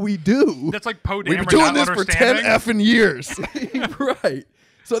not what we do. That's like Poe Dameron. We've been doing this for 10 effing years. Right.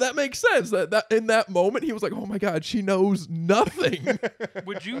 So that makes sense. That in that moment, he was like, "Oh my God, she knows nothing."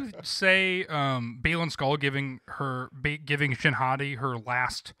 Would you say Balin Skull giving Shin Hati her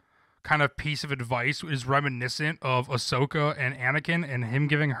last kind of piece of advice is reminiscent of Ahsoka and Anakin and him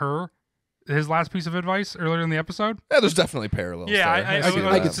giving her his last piece of advice earlier in the episode? Yeah, there's definitely parallels. Yeah, there.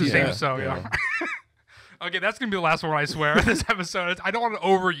 I can see that. Yeah. Okay, that's gonna be the last one I swear in this episode. I don't want to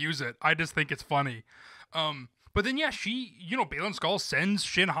overuse it. I just think it's funny. But then she, Balin Skull sends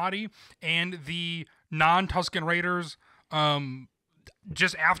Shin Hati and the non-Tusken Raiders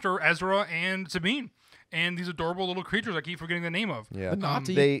just after Ezra and Sabine. And these adorable little creatures I keep forgetting the name of. Yeah,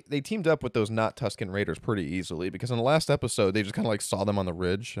 they teamed up with those not Tusken Raiders pretty easily because in the last episode they just kind of like saw them on the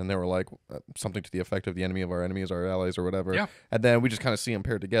ridge and they were like something to the effect of the enemy of our enemies, our allies, or whatever. Yeah. And then we just kind of see them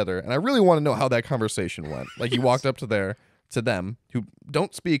paired together, and I really want to know how that conversation went. Like he walked up to them who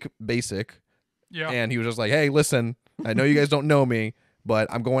don't speak basic, and he was just like, "Hey, listen, I know you guys don't know me,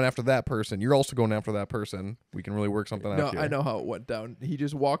 but I'm going after that person. You're also going after that person. We can really work something out here." I know how it went down. He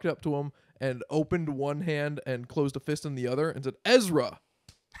just walked up to him and opened one hand and closed a fist in the other and said, "Ezra."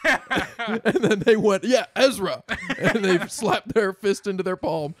 And then they went, "Yeah, Ezra." And they slapped their fist into their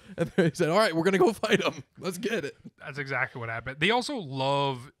palm and they said, "All right, we're going to go fight him. Let's get it." That's exactly what happened. They also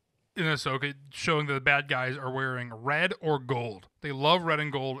love in Ahsoka showing that the bad guys are wearing red or gold. They love red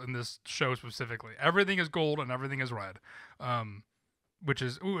and gold in this show specifically. Everything is gold and everything is red. Which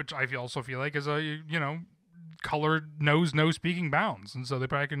I also feel like is a, color knows no speaking bounds. And so they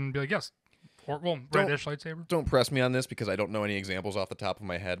probably can be like, yes. Or, reddish lightsaber. Don't press me on this because I don't know any examples off the top of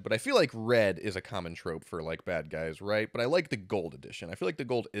my head, but I feel like red is a common trope for like bad guys, right? But I like the gold edition. I feel like the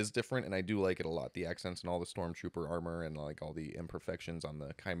gold is different, and I do like it a lot. The accents and all the stormtrooper armor and like all the imperfections on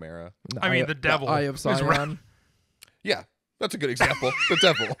the Chimera. The devil. The Eye of Sauron. Yeah, that's a good example. The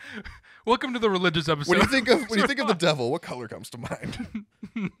devil. Welcome to the religious episode. When you think of the devil, what color comes to mind?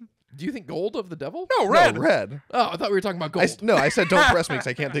 Do you think gold of the devil? No, red. No, red. Oh, I thought we were talking about gold. I said don't press me because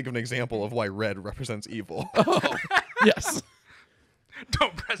I can't think of an example of why red represents evil. Oh, yes.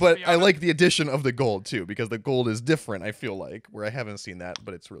 Don't press but me. But I like the addition of the gold too because the gold is different. I feel like where I haven't seen that,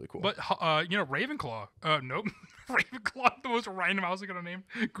 but it's really cool. But Ravenclaw. Nope. Ravenclaw, the most random house I got a name.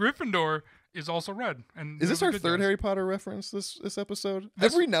 Gryffindor is also red. And is this our third guys. Harry Potter reference this episode?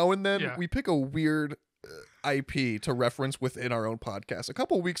 Every now and then we pick a weird IP to reference within our own podcast. A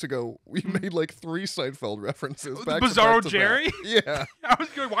couple of weeks ago, we made like 3 Seinfeld references. Bizarro Jerry? Yeah. I was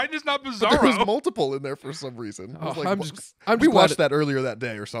going, why is not Bizarro? But there was multiple in there for some reason. We watched that earlier that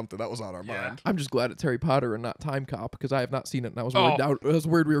day or something. That was on our mind. I'm just glad it's Harry Potter and not Time Cop because I have not seen it and I was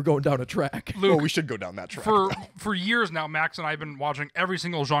worried we were going down a track. Luke, we should go down that track. For years now, Max and I have been watching every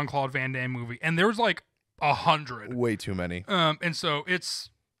single Jean-Claude Van Damme movie, and there's like 100. Way too many. And so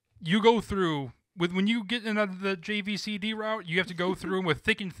you go through when you get into the JVCD route, you have to go through them with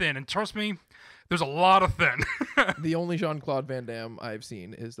thick and thin. And trust me, there's a lot of thin. The only Jean-Claude Van Damme I've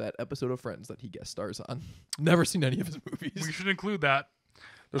seen is that episode of Friends that he guest stars on. Never seen any of his movies. We should include that.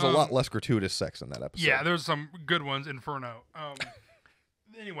 There's a lot less gratuitous sex in that episode. Yeah, there's some good ones. Inferno.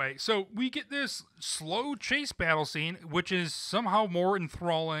 Anyway, so we get this slow chase battle scene, which is somehow more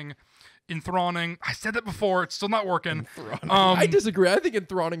enthroning. I said that before. It's still not working. I disagree. I think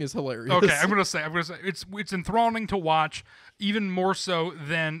enthroning is hilarious. Okay, I'm gonna say it's enthroning to watch, even more so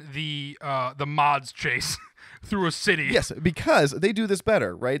than the mods chase through a city. Yes, because they do this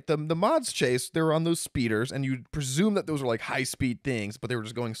better, right? The mods chase, they're on those speeders, and you presume that those are like high speed things, but they were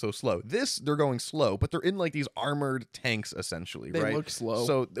just going so slow. They're going slow, but they're in like these armored tanks essentially, right? They look slow.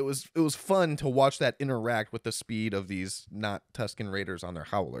 So it was fun to watch that interact with the speed of these not Tusken Raiders on their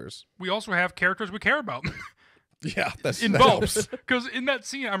howlers. We also have characters we care about. Yeah, that's in both. Because in that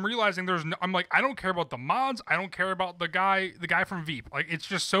scene, I'm realizing I'm like, I don't care about the mods. I don't care about the guy from Veep. Like, it's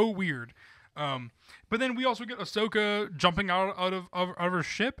just so weird. But then we also get Ahsoka jumping out of her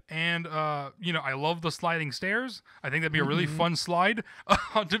ship, and I love the sliding stairs. I think that'd be a really fun slide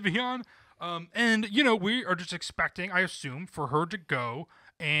to be on. And we are just expecting, I assume, for her to go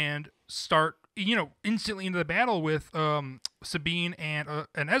and start, instantly into the battle with Sabine and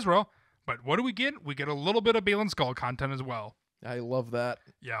Ezra. But what do we get? We get a little bit of Balin Skull content as well. I love that.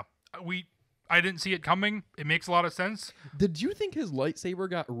 Yeah, I didn't see it coming. It makes a lot of sense. Did you think his lightsaber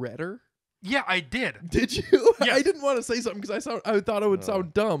got redder? Yeah, I did. Did you? Yes. I didn't want to say something because I thought it would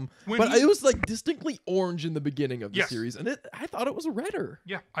sound dumb, but it was like distinctly orange in the beginning of the series, and I thought it was redder.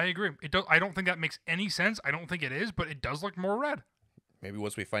 Yeah, I agree. I don't think that makes any sense. I don't think it is, but it does look more red. Maybe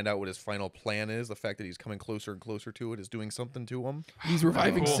once we find out what his final plan is, the fact that he's coming closer and closer to it is doing something to him. He's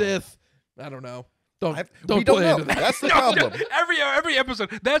reviving Cool. Sith. I don't know. We Don't don't play know. into that. That's the problem. Every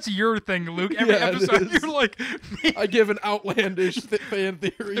episode, that's your thing, Luke. Every Yeah, it episode, is. you're like, I give an outlandish fan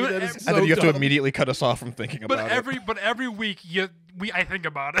theory that is And so then you have to dumb. immediately cut us off from thinking about it. but every week I think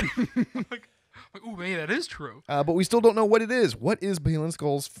about it. I'm like, ooh, man, that is true. But we still don't know what it is. What is Balin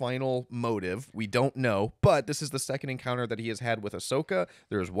Skull's final motive? We don't know. But this is the second encounter that he has had with Ahsoka.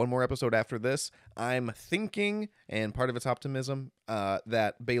 There's one more episode after this. I'm thinking, and part of it's optimism,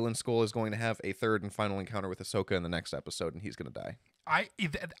 that Balin Skull is going to have a third and final encounter with Ahsoka in the next episode, and he's going to die.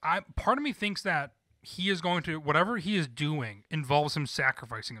 Part of me thinks that he is going to, whatever he is doing involves him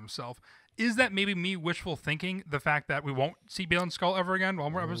sacrificing himself. Is that maybe me wishful thinking, the fact that we won't see Balin Skull ever again,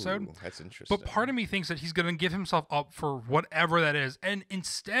 one more episode? Ooh, that's interesting. But part of me thinks that he's going to give himself up for whatever that is. And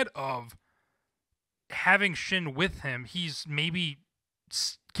instead of having Shin with him, he's maybe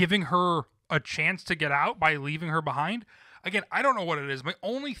giving her a chance to get out by leaving her behind. Again, I don't know what it is. My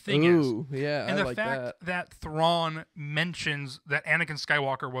only thing Ooh, yeah, and I the like fact that Thrawn mentions that Anakin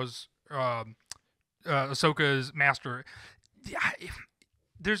Skywalker was Ahsoka's master.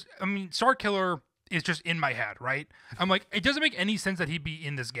 Starkiller is just in my head, right? I'm like, it doesn't make any sense that he'd be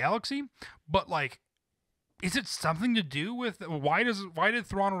in this galaxy, but like, is it something to do with why did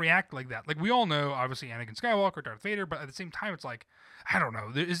Thrawn react like that? Like, we all know, obviously, Anakin Skywalker, Darth Vader, but at the same time, it's like, I don't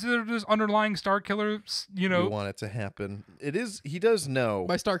know. Is there this underlying Starkiller? We want it to happen. It is. He does know.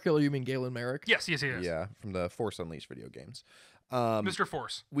 By Starkiller, you mean Galen Merrick? Yes. Yeah, from the Force Unleashed video games. Mr.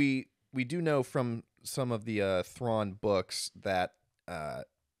 Force. We do know from some of the Thrawn books that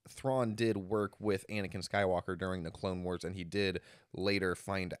Thrawn did work with Anakin Skywalker during the Clone Wars, and he did later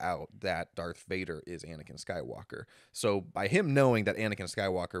find out that Darth Vader is Anakin Skywalker. So by him knowing that Anakin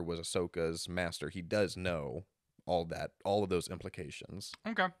Skywalker was Ahsoka's master, he does know all of those implications.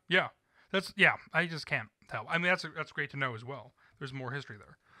 Okay. Yeah. I just can't tell. I mean, that's great to know as well. There's more history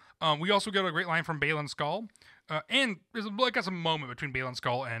there. We also get a great line from Balin Skull, and there's like a moment between Balin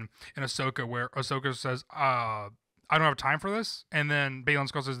Skull and Ahsoka where Ahsoka says, I don't have time for this. And then Balin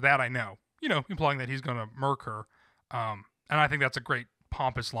Skull says, that I know, implying that he's going to murk her. And I think that's a great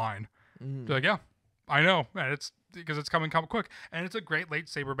pompous line. Be like, yeah, I know. And it's because it's coming quick. And it's a great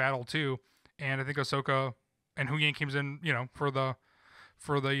lightsaber battle too. And I think Ahsoka and Huyang comes in,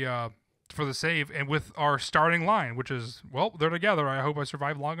 for the save, and with our starting line, which is, well, they're together. I hope I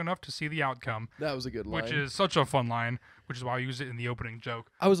survive long enough to see the outcome. That was a good line. Which is such a fun line, which is why I use it in the opening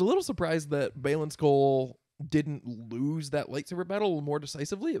joke. I was a little surprised that Balin Skull didn't lose that lightsaber battle more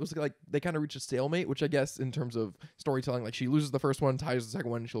decisively. It was like they kind of reached a stalemate, which I guess in terms of storytelling, like she loses the first one, ties the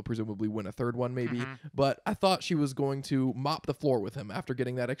second one, she'll presumably win a third one maybe. But I thought she was going to mop the floor with him after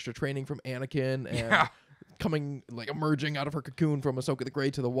getting that extra training from Anakin and coming, like, emerging out of her cocoon from Ahsoka the Grey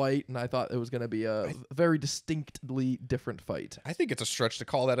to the White, and I thought it was going to be a very distinctly different fight. I think it's a stretch to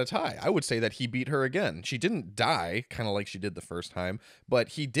call that a tie. I would say that he beat her again. She didn't die, kind of like she did the first time, but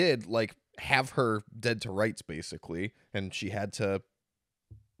he did, like, have her dead to rights, basically, and she had to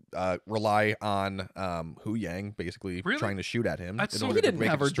rely on Huyang, basically trying to shoot at him. So he didn't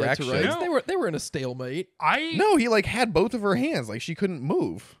have her dead to rights. No. They were in a stalemate. No, he, like, had both of her hands. Like, she couldn't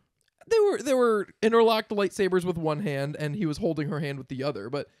move. They were interlocked lightsabers with one hand, and he was holding her hand with the other.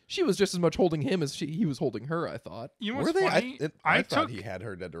 But she was just as much holding him as he was holding her, I thought. You know what's Were they? funny? I thought he had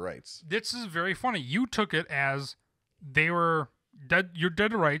her dead to rights. This is very funny. You took it as they were dead. You're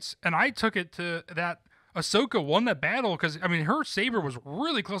dead to rights, and I took it to that Ahsoka won that battle because, I mean, her saber was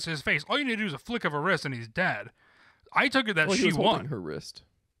really close to his face. All you need to do is a flick of a wrist, and he's dead. I took it that he she was won. holding her wrist.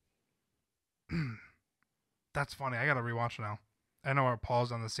 That's funny. I gotta rewatch now. I know I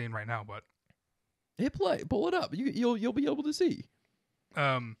paused on the scene right now, but hit play, pull it up. You'll be able to see.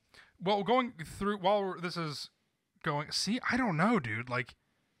 Well, going through while this is going. See, I don't know, dude. Like,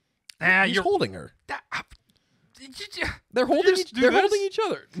 He's holding her. They're holding each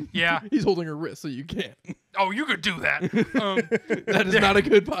other. Yeah. He's holding her wrist, so you can't. Oh, you could do that. That is not a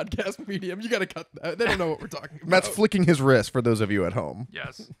good podcast medium. You got to cut that. They don't know what we're talking about. Matt's flicking his wrist for those of you at home.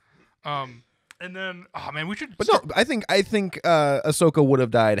 Yes. And then, oh man, we should. But no, I think Ahsoka would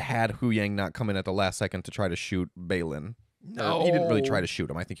have died had Huyang not come in at the last second to try to shoot Balin. Or he didn't really try to shoot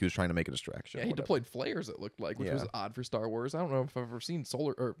him. I think he was trying to make a distraction. Yeah, he deployed flares, it looked like, which was odd for Star Wars. I don't know if I've ever seen not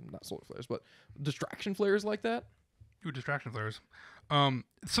solar flares, but distraction flares like that. Ooh, distraction flares.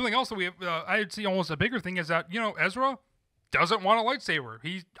 Something else that we have, I'd see almost a bigger thing is that, Ezra doesn't want a lightsaber.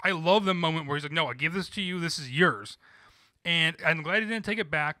 I love the moment where he's like, no, I give this to you. This is yours. And I'm glad he didn't take it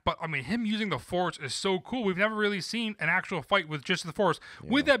back. But, I mean, him using the Force is so cool. We've never really seen an actual fight with just the Force.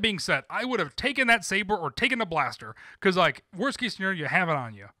 Yeah. With that being said, I would have taken that saber or taken the blaster. Because, worst case scenario, you have it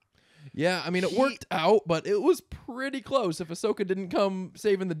on you. Yeah, I mean, it worked out, but it was pretty close. If Ahsoka didn't come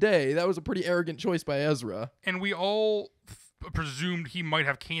saving the day, that was a pretty arrogant choice by Ezra. And we all presumed he might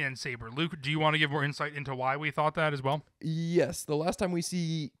have Kanan's saber. Luke, do you want to give more insight into why we thought that as well? Yes, the last time we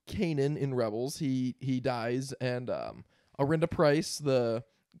see Kanan in Rebels, he dies, and Arinda Price, the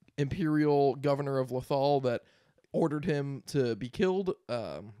Imperial governor of Lothal that ordered him to be killed,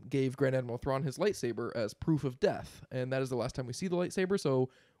 gave Grand Admiral Thrawn his lightsaber as proof of death, and that is the last time we see the lightsaber, so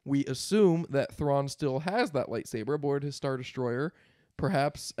we assume that Thrawn still has that lightsaber aboard his Star Destroyer.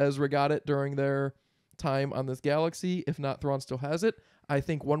 Perhaps Ezra got it during their time on this galaxy. If not, Thrawn still has it. I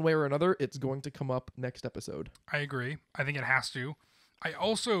think one way or another, it's going to come up next episode. I agree. I think it has to. I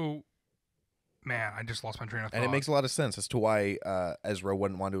also... Man, I just lost my train of thought. And it makes a lot of sense as to why Ezra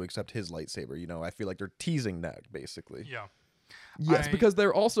wouldn't want to accept his lightsaber. I feel like they're teasing that, basically. Yeah. Yes, because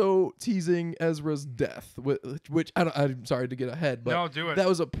they're also teasing Ezra's death, which I'm sorry to get ahead, but no, do it. That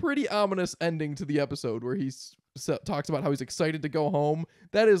was a pretty ominous ending to the episode where he talks about how he's excited to go home.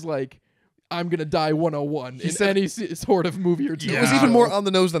 That is like, I'm going to die 101 in any sort of movie or two. Yeah. It was even more on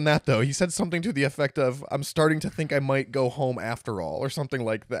the nose than that, though. He said something to the effect of, I'm starting to think I might go home after all, or something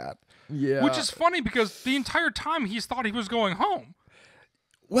like that. Yeah. Which is funny because the entire time he's thought he was going home.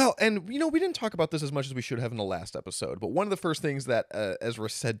 Well, and, we didn't talk about this as much as we should have in the last episode, but one of the first things that Ezra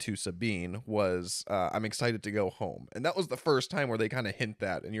said to Sabine was, I'm excited to go home. And that was the first time where they kind of hint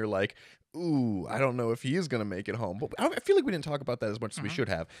that, and you're like, ooh, I don't know if he is going to make it home. But I feel like we didn't talk about that as much as we should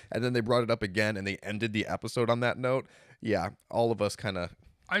have. And then they brought it up again, and they ended the episode on that note. Yeah, all of us kind of...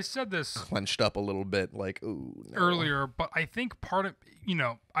 I said this clenched up a little bit, like, ooh, no. Earlier, but I think part of,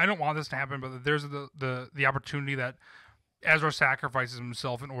 I don't want this to happen, but there's the opportunity that Ezra sacrifices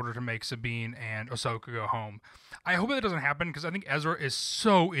himself in order to make Sabine and Ahsoka go home. I hope that doesn't happen because I think Ezra is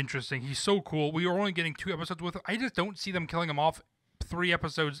so interesting. He's so cool. We are only getting 2 episodes with him. I just don't see them killing him off 3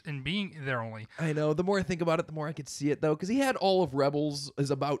 episodes and being there only. I know. The more I think about it, the more I could see it, though, because he had all of Rebels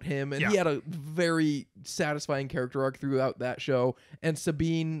is about him, and he had a very satisfying character arc throughout that show, and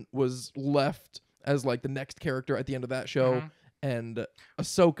Sabine was left as, the next character at the end of that show, and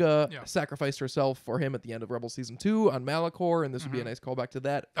Ahsoka sacrificed herself for him at the end of Rebels Season 2 on Malachor, and this would be a nice callback to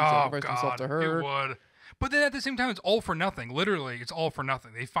that. He sacrificed himself to her. It would. But then at the same time, it's all for nothing. Literally, it's all for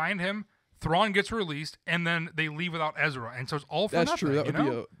nothing. They find him, Thrawn gets released, and then they leave without Ezra, and so it's all for nothing. That's true. That would be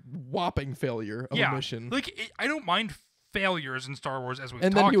a whopping failure of a mission. I don't mind failures in Star Wars as we've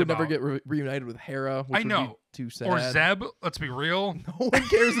talked about. And then he would never get reunited with Hera, which would be too sad. Or Zeb, let's be real. No one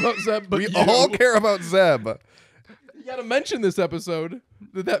cares about Zeb but we all care about Zeb. You gotta mention this episode.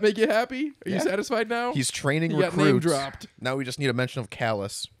 Did that make you happy? Are you satisfied now? He's training recruits. Got name dropped. Now we just need a mention of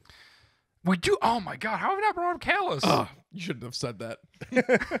Callus. We do. Oh my God! How have we not brought up Callus? You shouldn't have said that.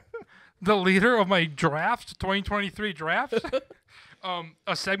 The leader of my draft, 2023 draft.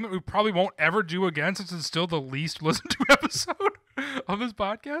 A segment we probably won't ever do again since it's still the least listened to episode of this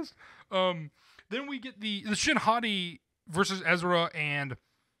podcast. Then we get the Shin Hati versus Ezra and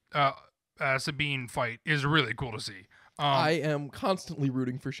Sabine fight is really cool to see. I am constantly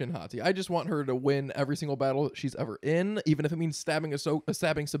rooting for Shin Hati. I just want her to win every single battle she's ever in, even if it means stabbing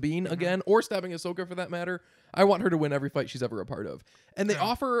Sabine again, or stabbing Ahsoka for that matter. I want her to win every fight she's ever a part of. And they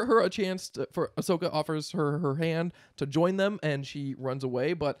offer her a chance Ahsoka offers her hand to join them, and she runs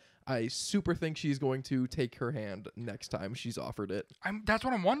away, but I super think she's going to take her hand next time she's offered it. That's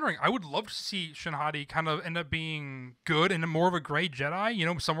what I'm wondering. I would love to see Shin Hati kind of end up being good and more of a gray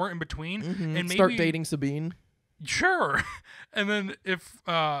Jedi, somewhere in between. And maybe start dating Sabine. Sure. And then if,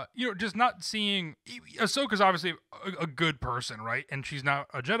 just not seeing... Ahsoka's obviously a good person, right? And she's not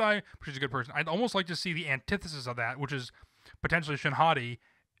a Jedi, but she's a good person. I'd almost like to see the antithesis of that, which is potentially Shin Hati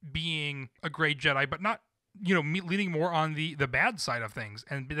being a great Jedi, but not, leaning more on the bad side of things.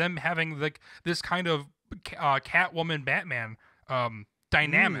 And them having this kind of Catwoman Batman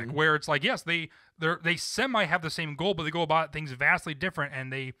dynamic where it's like, yes, they semi have the same goal, but they go about things vastly different,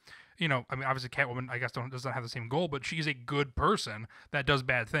 and they... obviously Catwoman, I guess, doesn't have the same goal, but she's a good person that does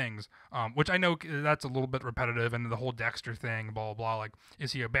bad things, which I know that's a little bit repetitive, and the whole Dexter thing, blah, blah, blah.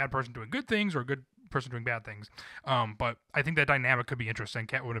 Is he a bad person doing good things or a good person doing bad things? But I think that dynamic could be interesting.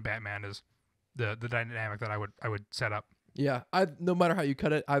 Catwoman and Batman is the dynamic that I would set up. Yeah, no matter how you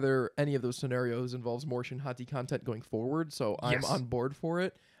cut it, either any of those scenarios involves more Shinhati content going forward, so I'm Yes. on board for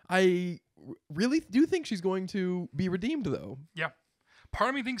it. I really do think she's going to be redeemed, though. Yeah. Part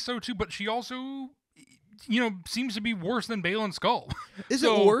of me thinks so too, but she also, seems to be worse than Balin Skull. Is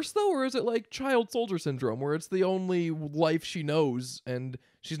So- it worse, though, or is it like child soldier syndrome, where it's the only life she knows and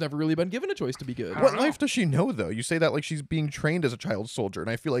she's never really been given a choice to be good? I don't What know. life does she know, though? You say that like she's being trained as a child soldier, and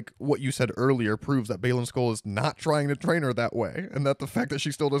I feel like what you said earlier proves that Balin Skull is not trying to train her that way, and that the fact that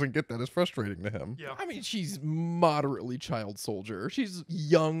she still doesn't get that is frustrating to him. Yeah. I mean, she's moderately child soldier. She's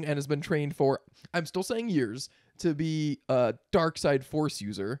young and has been trained for, I'm still saying years, to be a dark side force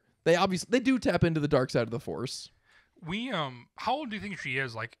user. They do tap into the dark side of the force. How old do you think she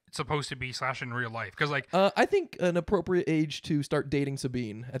is, like, supposed to be / in real life? Because, like, I think an appropriate age to start dating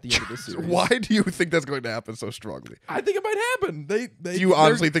Sabine at the end of this series. Why do you think that's going to happen so strongly? I think it might happen. Do you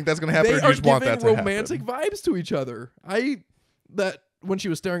honestly think that's going to happen, they or do you are just want that giving to romantic happen? vibes to each other. That when she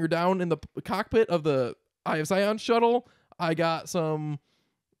was staring her down in the cockpit of the Eye of Sion shuttle, I got some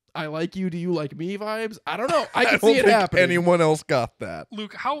 "I like you, do you like me" vibes. I don't know. I can don't see it think happening. anyone else got that.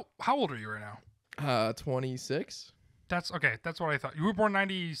 Luke, how old are you right now? 26. That's okay. That's what I thought. You were born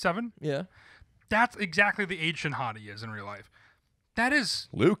 97? Yeah. That's exactly the age Shinhati is in real life. That is,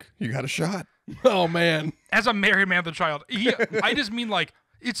 Luke, you got a shot. Oh man. as a married man with a child, I just mean, like,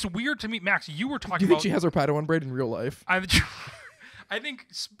 it's weird to me. Max, you were Do talking you think about... she has her Padawan braid in real life? I think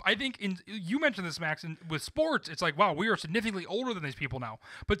you mentioned this, Max, and with sports, it's like, wow, we are significantly older than these people now.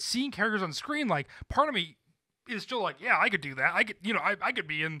 But seeing characters on screen, like, part of me is still like, yeah, I could do that. I could, I could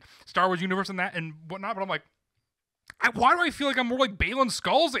be in Star Wars universe and that and whatnot. But I'm like, why do I feel like I'm more like Balin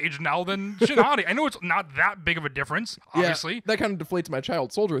Skull's age now than Shinhati? I know it's not that big of a difference, obviously. Yeah, that kind of deflates my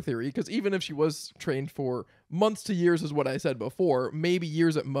child soldier theory, because even if she was trained for months to years, is what I said before, maybe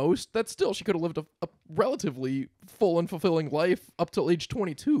years at most, that's still, she could have lived a relatively full and fulfilling life up till age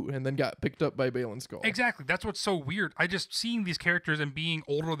 22 and then got picked up by Balin Skull. Exactly. That's what's so weird. I just seeing these characters and being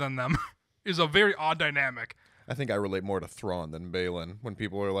older than them is a very odd dynamic. I think I relate more to Thrawn than Balin. When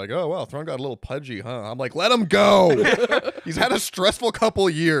people are like, "Oh, well, Thrawn got a little pudgy, huh?" I'm like, "Let him go. He's had a stressful couple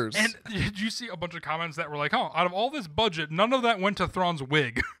years." And did you see a bunch of comments that were like, "Oh, out of all this budget, none of that went to Thrawn's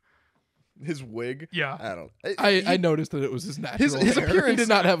wig." His wig, Yeah. I don't. I noticed that it was his natural his hair. appearance- He did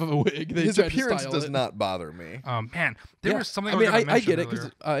not have a wig. They his tried to appearance style does it. not bother me. Man, there was something I I was mean, going to I mention get it,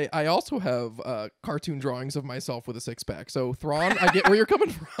 because I also have cartoon drawings of myself with a six-pack. So Thrawn, I get where you're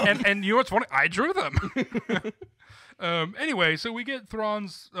coming from. and you know what's funny? I drew them. Anyway, so we get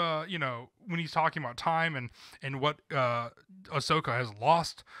Thrawn's, when he's talking about time and what Ahsoka has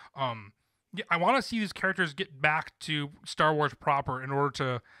lost. Yeah, I want to see these characters get back to Star Wars proper in order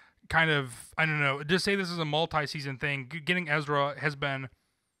to kind of, I don't know, just say this is a multi-season thing. Getting Ezra has been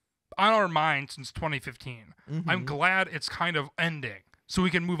on our mind since 2015. I'm glad it's kind of ending, so we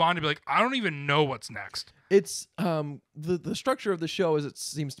can move on to be like, I don't even know what's next. It's the structure of the show, as it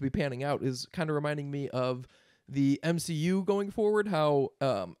seems to be panning out, is kind of reminding me of the MCU going forward. How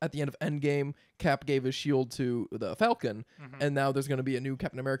at the end of Endgame, Cap gave his shield to the Falcon, and now there's going to be a new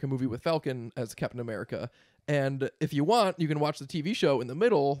Captain America movie with Falcon as Captain America. And if you want, you can watch the TV show in the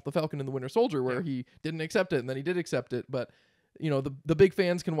middle, The Falcon and the Winter Soldier, where he didn't accept it and then he did accept it. But the big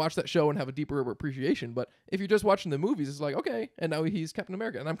fans can watch that show and have a deeper appreciation. But if you're just watching the movies, it's like, okay, and now he's Captain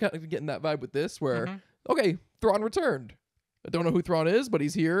America. And I'm kind of getting that vibe with this, where okay, Thrawn returned. I don't know who Thrawn is, but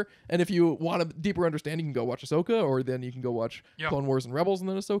he's here. And if you want a deeper understanding, you can go watch Ahsoka, or then you can go watch Clone Wars and Rebels and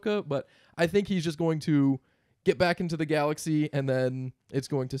then Ahsoka. But I think he's just going to get back into the galaxy, and then it's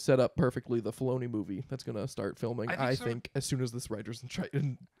going to set up perfectly the Filoni movie that's going to start filming, I think, as soon as this writers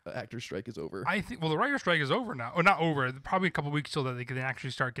and actors strike is over. I think, well, the writer's strike is over now. Or not over. Probably a couple weeks till that they can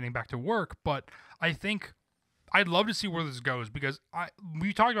actually start getting back to work. But I think I'd love to see where this goes, because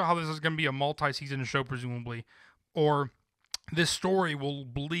we talked about how this is going to be a multi-season show, presumably, or this story will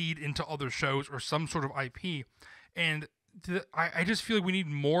bleed into other shows or some sort of IP. And I just feel like we need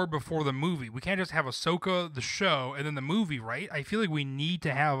more before the movie. We can't just have Ahsoka, the show, and then the movie, right? I feel like we need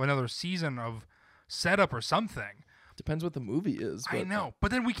to have another season of setup or something. Depends what the movie is. I know.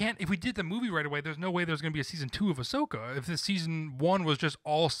 But then we can't, if we did the movie right away, there's no way there's going to be a season 2 of Ahsoka if the season 1 was just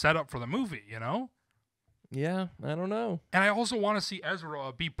all set up for the movie, Yeah, I don't know. And I also want to see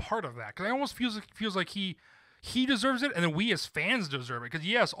Ezra be part of that, because I almost feels like he deserves it, and then we as fans deserve it. Because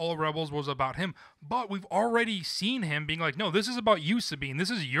yes, All Rebels was about him, but we've already seen him being like, no, this is about you, Sabine. This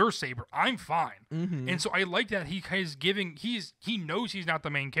is your saber. I'm fine. And so I like that he knows he's not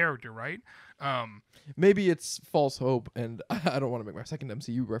the main character, right? Maybe it's false hope, and I don't want to make my second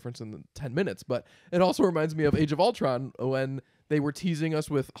MCU reference in the 10 minutes, but it also reminds me of Age of Ultron, when they were teasing us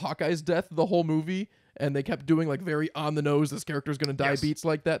with Hawkeye's death the whole movie, and they kept doing like very on the nose, this character's gonna die beats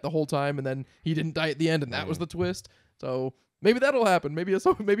like that the whole time, and then he didn't die at the end, and that was the twist. So maybe that'll happen. Maybe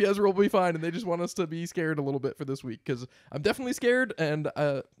Ezra will be fine, and they just want us to be scared a little bit for this week, because I'm definitely scared, and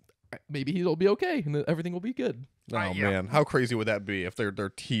maybe he'll be okay, and everything will be good. Oh man, how crazy would that be if they're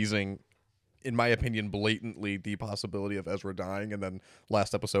teasing, in my opinion, blatantly the possibility of Ezra dying, and then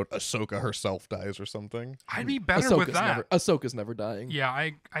last episode Ahsoka herself dies or something? I'd be better with that. Ahsoka's never dying. Yeah,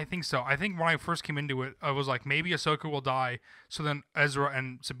 I think so. I think when I first came into it, I was like, maybe Ahsoka will die, so then Ezra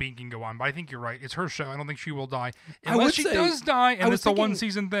and Sabine can go on. But I think you're right. It's her show. I don't think she will die. Unless she does die, and it's a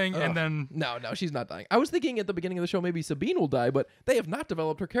one-season thing, and then... No, she's not dying. I was thinking at the beginning of the show maybe Sabine will die, but they have not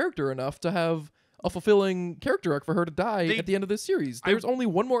developed her character enough to have a fulfilling character arc for her to die at the end of this series. There's only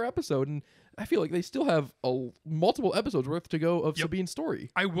one more episode, and I feel like they still have multiple episodes worth to go of Sabine's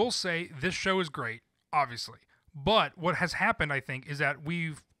story. I will say this show is great, obviously. But what has happened, I think, is that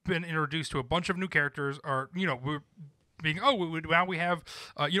we've been introduced to a bunch of new characters, or, we're being, now we have,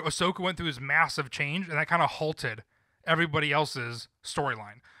 Ahsoka went through this massive change, and that kind of halted everybody else's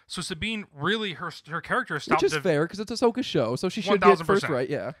storyline. So Sabine, really, her character stopped. Which is fair, because it's Ahsoka's show, so she should get first right,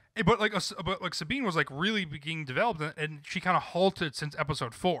 yeah. But Sabine was like really being developed, and she kind of halted since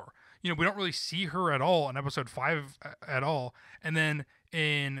episode 4. We don't really see her at all in episode 5 at all, and then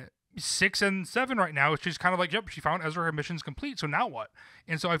in 6 and 7 right now, she's kind of like, yep, she found Ezra, her mission's complete. So now what?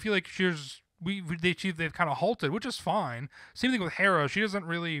 And so I feel like they've kind of halted, which is fine. Same thing with Hera. She doesn't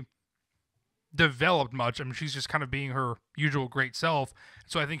really developed much. I mean, she's just kind of being her usual great self.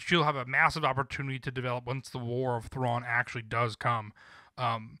 So I think she'll have a massive opportunity to develop once the War of Thrawn actually does come.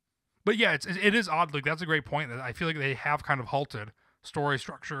 But yeah, it is odd. Like, that's a great point. That I feel like they have kind of halted story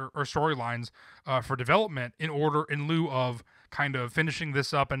structure or storylines for development in lieu of kind of finishing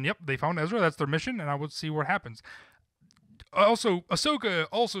this up. And yep, they found Ezra. That's their mission, and I would see what happens. Also, Ahsoka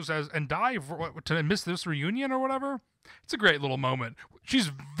also says, and die to miss this reunion or whatever. It's a great little moment.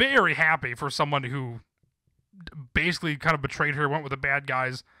 She's very happy for someone who basically kind of betrayed her, went with the bad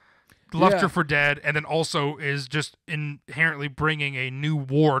guys, left her for dead, and then also is just inherently bringing a new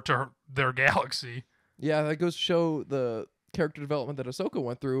war to their galaxy. Yeah, that goes to show the character development that Ahsoka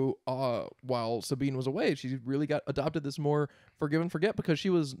went through while Sabine was away. She really got adopted this more forgive and forget, because she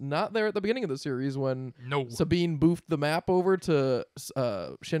was not there at the beginning of the series when Sabine boofed the map over to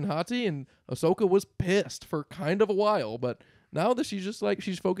Shin Hati, and Ahsoka was pissed for kind of a while, but now that she's just like,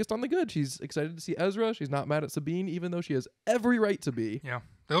 she's focused on the good. She's excited to see Ezra. She's not mad at Sabine, even though she has every right to be. Yeah.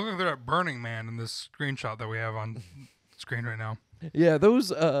 They look like they're at Burning Man in this screenshot that we have on screen right now. Yeah, those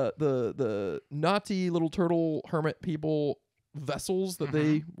the naughty little turtle hermit people vessels that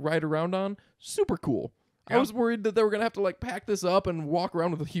they ride around on, super cool. Yep. I was worried that they were gonna have to like pack this up and walk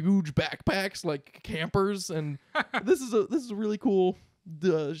around with huge backpacks like campers, and this is a really cool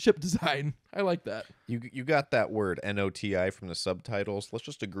ship design. I like that. You got that word NOTI from the subtitles. Let's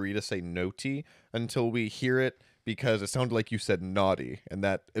just agree to say noti until we hear it, because it sounded like you said naughty, and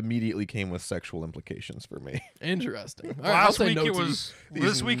that immediately came with sexual implications for me. Interesting. All Last week it was.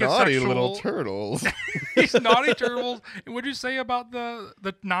 This week it's naughty sexual. Little turtles. These naughty turtles. And what'd you say about the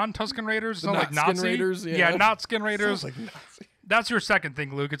non-Tusken Raiders? The like Nazi Nazi Raiders. Yeah, not Skin Raiders. Sounds like Nazi. That's your second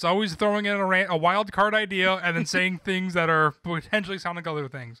thing, Luke. It's always throwing in a wild card idea and then saying things that are potentially sounding like other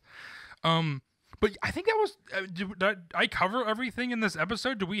things. But I think that was. Did I cover everything in this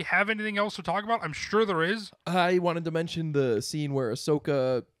episode? Do we have anything else to talk about? I'm sure there is. I wanted to mention the scene where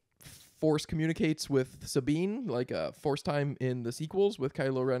Ahsoka force communicates with Sabine, like force time in the sequels with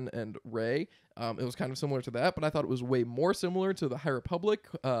Kylo Ren and Rey. It was kind of similar to that, but I thought it was way more similar to the High Republic.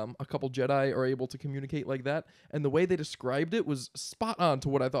 A couple Jedi are able to communicate like that, and the way they described it was spot on to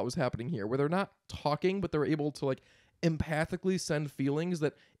what I thought was happening here, where they're not talking, but they're able to like empathically send feelings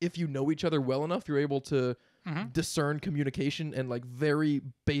that if you know each other well enough, you're able to discern communication and like very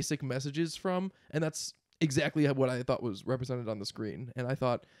basic messages from, and that's exactly what I thought was represented on the screen. And I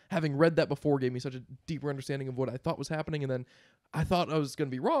thought, having read that before gave me such a deeper understanding of what I thought was happening, and then I thought I was going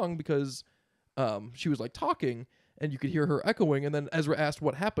to be wrong because she was like talking and you could hear her echoing, and then Ezra asked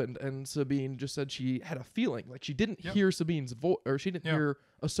what happened, and Sabine just said she had a feeling, like she didn't hear Sabine's voice, or she didn't hear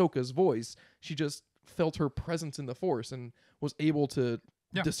Ahsoka's voice, she just felt her presence in the Force and was able to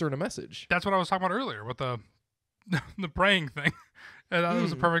discern a message. That's what I was talking about earlier with the praying thing. And that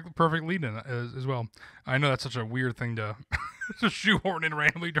was a perfect lead in as well. I know that's such a weird thing to shoehorn in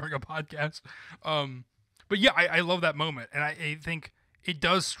randomly during a podcast. But yeah, I love that moment, and I think it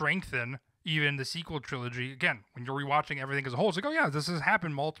does strengthen even the sequel trilogy. Again, when you're rewatching everything as a whole, it's like, oh yeah, this has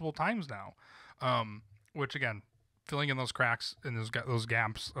happened multiple times now. Which again, filling in those cracks and those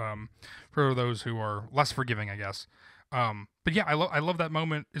gaps for those who are less forgiving, I guess. But yeah, I love that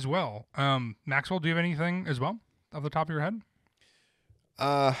moment as well. Maxwell, do you have anything as well off the top of your head?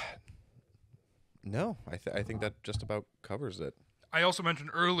 No, I think that just about covers it. I also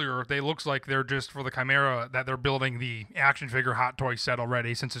mentioned earlier, they looks like they're just for the Chimera that they're building the action figure hot toy set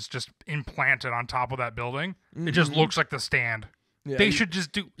already, since it's just implanted on top of that building. It just looks like the stand. Yeah, They should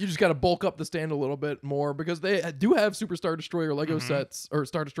just do. You just got to bulk up the stand a little bit more because they do have Super Star Destroyer Lego sets or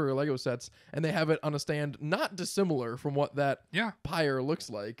Star Destroyer Lego sets, and they have it on a stand not dissimilar from what that pyre looks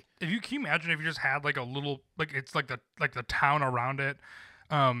like. Can you imagine if you just had like a little, like it's like the town around it,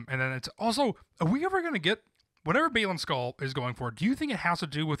 and then it's also, are we ever gonna get whatever Balin Skull is going for? Do you think it has to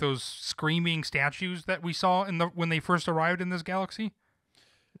do with those screaming statues that we saw when they first arrived in this galaxy?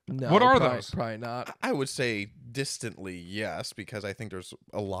 No, what are probably, those? Probably not. I would say distantly yes, because I think there's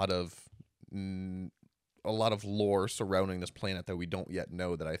a lot of lore surrounding this planet that we don't yet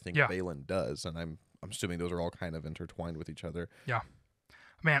know that I think Balin does, and I'm assuming those are all kind of intertwined with each other. Yeah,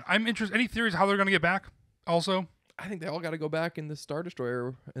 man, I'm interested. Any theories how they're gonna get back? Also, I think they all got to go back in the Star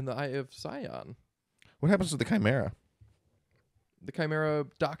Destroyer in the Eye of Sion. What happens to the Chimera? The Chimera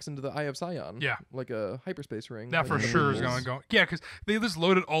docks into the Eye of Sion. Yeah. Like a hyperspace ring. That like for in the sure is movies. going to go. Yeah, because they just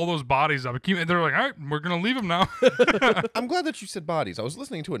loaded all those bodies up. And they're like, all right, we're going to leave them now. I'm glad that you said bodies. I was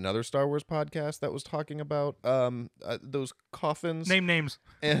listening to another Star Wars podcast that was talking about those coffins. Name names.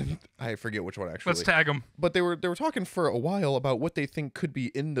 And I forget which one actually. Let's tag them. But they were talking for a while about what they think could be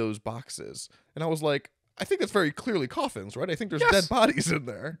in those boxes. And I was like, I think that's very clearly coffins, right? I think there's dead bodies in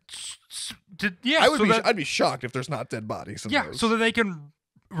there. I'd be shocked if there's not dead bodies in those. So that they can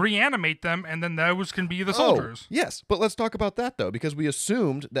reanimate them, and then those can be the soldiers. Yes, but let's talk about that, though, because we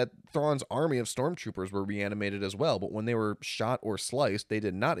assumed that Thrawn's army of stormtroopers were reanimated as well, but when they were shot or sliced, they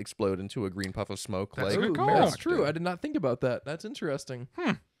did not explode into a green puff of smoke. That's like a good call. That's Merrick true. did. I did not think about that. That's interesting.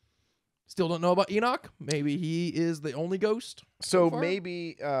 Still don't know about Enoch. Maybe he is the only ghost. So far?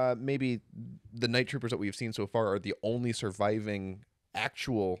 maybe the night troopers that we've seen so far are the only surviving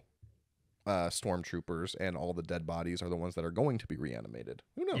actual stormtroopers, and all the dead bodies are the ones that are going to be reanimated.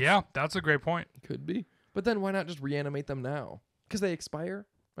 Who knows? Yeah, that's a great point. Could be. But then why not just reanimate them now? Because they expire?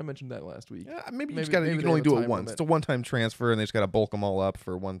 I mentioned that last week. Yeah, maybe you maybe can they only have a do it time once. limit. It's a one-time transfer, and they just got to bulk them all up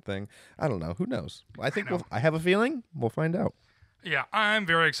for one thing. I don't know. Who knows? I I have a feeling we'll find out. Yeah, I'm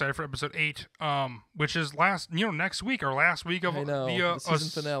very excited for episode 8, which is next week, or last week of I know. the The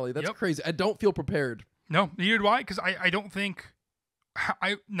season finale. That's yep. crazy. I don't feel prepared. No, neither do I, because I don't think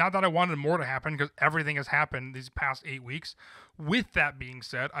not that I wanted more to happen, because everything has happened these past 8 weeks. With that being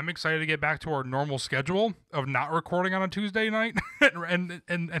said, I'm excited to get back to our normal schedule of not recording on a Tuesday night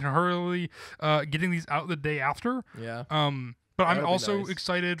and hurriedly getting these out the day after. Yeah. But I'm That'll be also nice.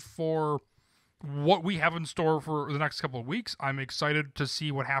 excited for what we have in store for the next couple of weeks. I'm excited to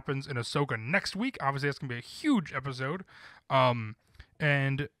see what happens in Ahsoka next week. Obviously, that's gonna be a huge episode. And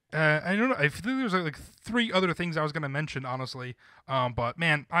I don't know. I think there's like 3 other things I was gonna mention, honestly. But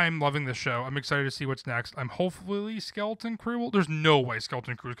man, I'm loving this show. I'm excited to see what's next. I'm hopefully Skeleton Crew will. There's no way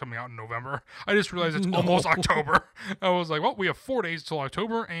Skeleton Crew is coming out in November. I just realized it's almost October. I was like, well, we have 4 days till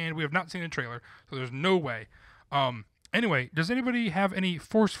October, and we have not seen a trailer, so there's no way. Anyway, does anybody have any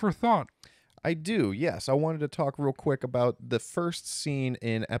force for thought? I do, yes. I wanted to talk real quick about the first scene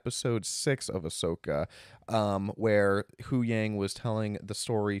in episode 6 of Ahsoka, where Hu Yang was telling the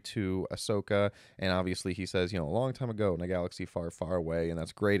story to Ahsoka, and obviously he says, a long time ago in a galaxy far, far away, and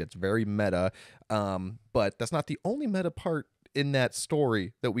that's great. It's very meta, but that's not the only meta part in that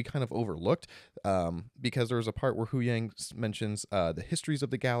story that we kind of overlooked, because there's a part where Hu Yang mentions the histories of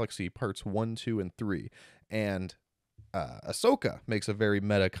the galaxy, parts 1, 2, and 3, and Ahsoka makes a very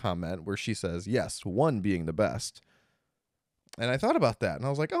meta comment where she says, yes, 1 being the best. And I thought about that, and I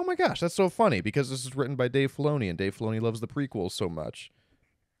was like, oh my gosh, that's so funny, because this is written by Dave Filoni, and Dave Filoni loves the prequels so much.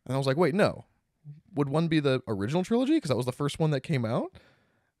 And I was like, wait, no. Would 1 be the original trilogy? Because that was the first one that came out?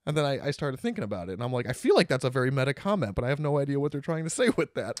 And then I started thinking about it, and I'm like, I feel like that's a very meta comment, but I have no idea what they're trying to say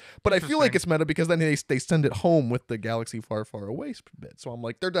with that. But I feel like it's meta because then they send it home with the galaxy far, far away bit. So I'm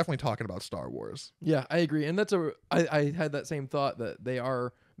like, they're definitely talking about Star Wars. Yeah, I agree. And I had that same thought that they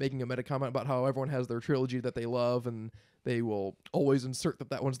are making a meta comment about how everyone has their trilogy that they love, and they will always insert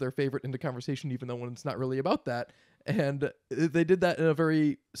that one's their favorite into conversation, even though it's not really about that. And they did that in a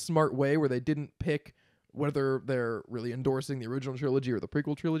very smart way where they didn't pick whether they're really endorsing the original trilogy or the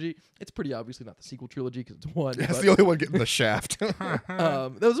prequel trilogy. It's pretty obviously not the sequel trilogy because it's 1. That's the only one getting the shaft.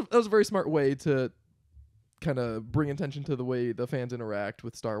 That was a very smart way to kind of bring attention to the way the fans interact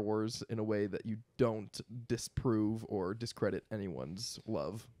with Star Wars in a way that you don't disprove or discredit anyone's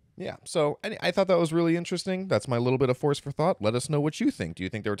love. Yeah, so I thought that was really interesting. That's my little bit of force for thought. Let us know what you think. Do you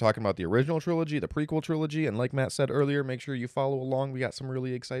think they were talking about the original trilogy, the prequel trilogy? And like Matt said earlier, make sure you follow along. We got some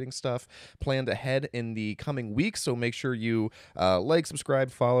really exciting stuff planned ahead in the coming weeks, so make sure you like, subscribe,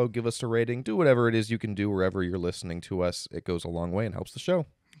 follow, give us a rating, do whatever it is you can do wherever you're listening to us. It goes a long way and helps the show.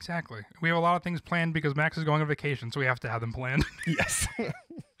 Exactly. We have a lot of things planned because Max is going on vacation, so we have to have them planned. Yes.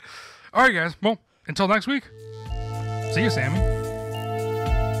 All right, guys. Well, until next week. See you, Sammy.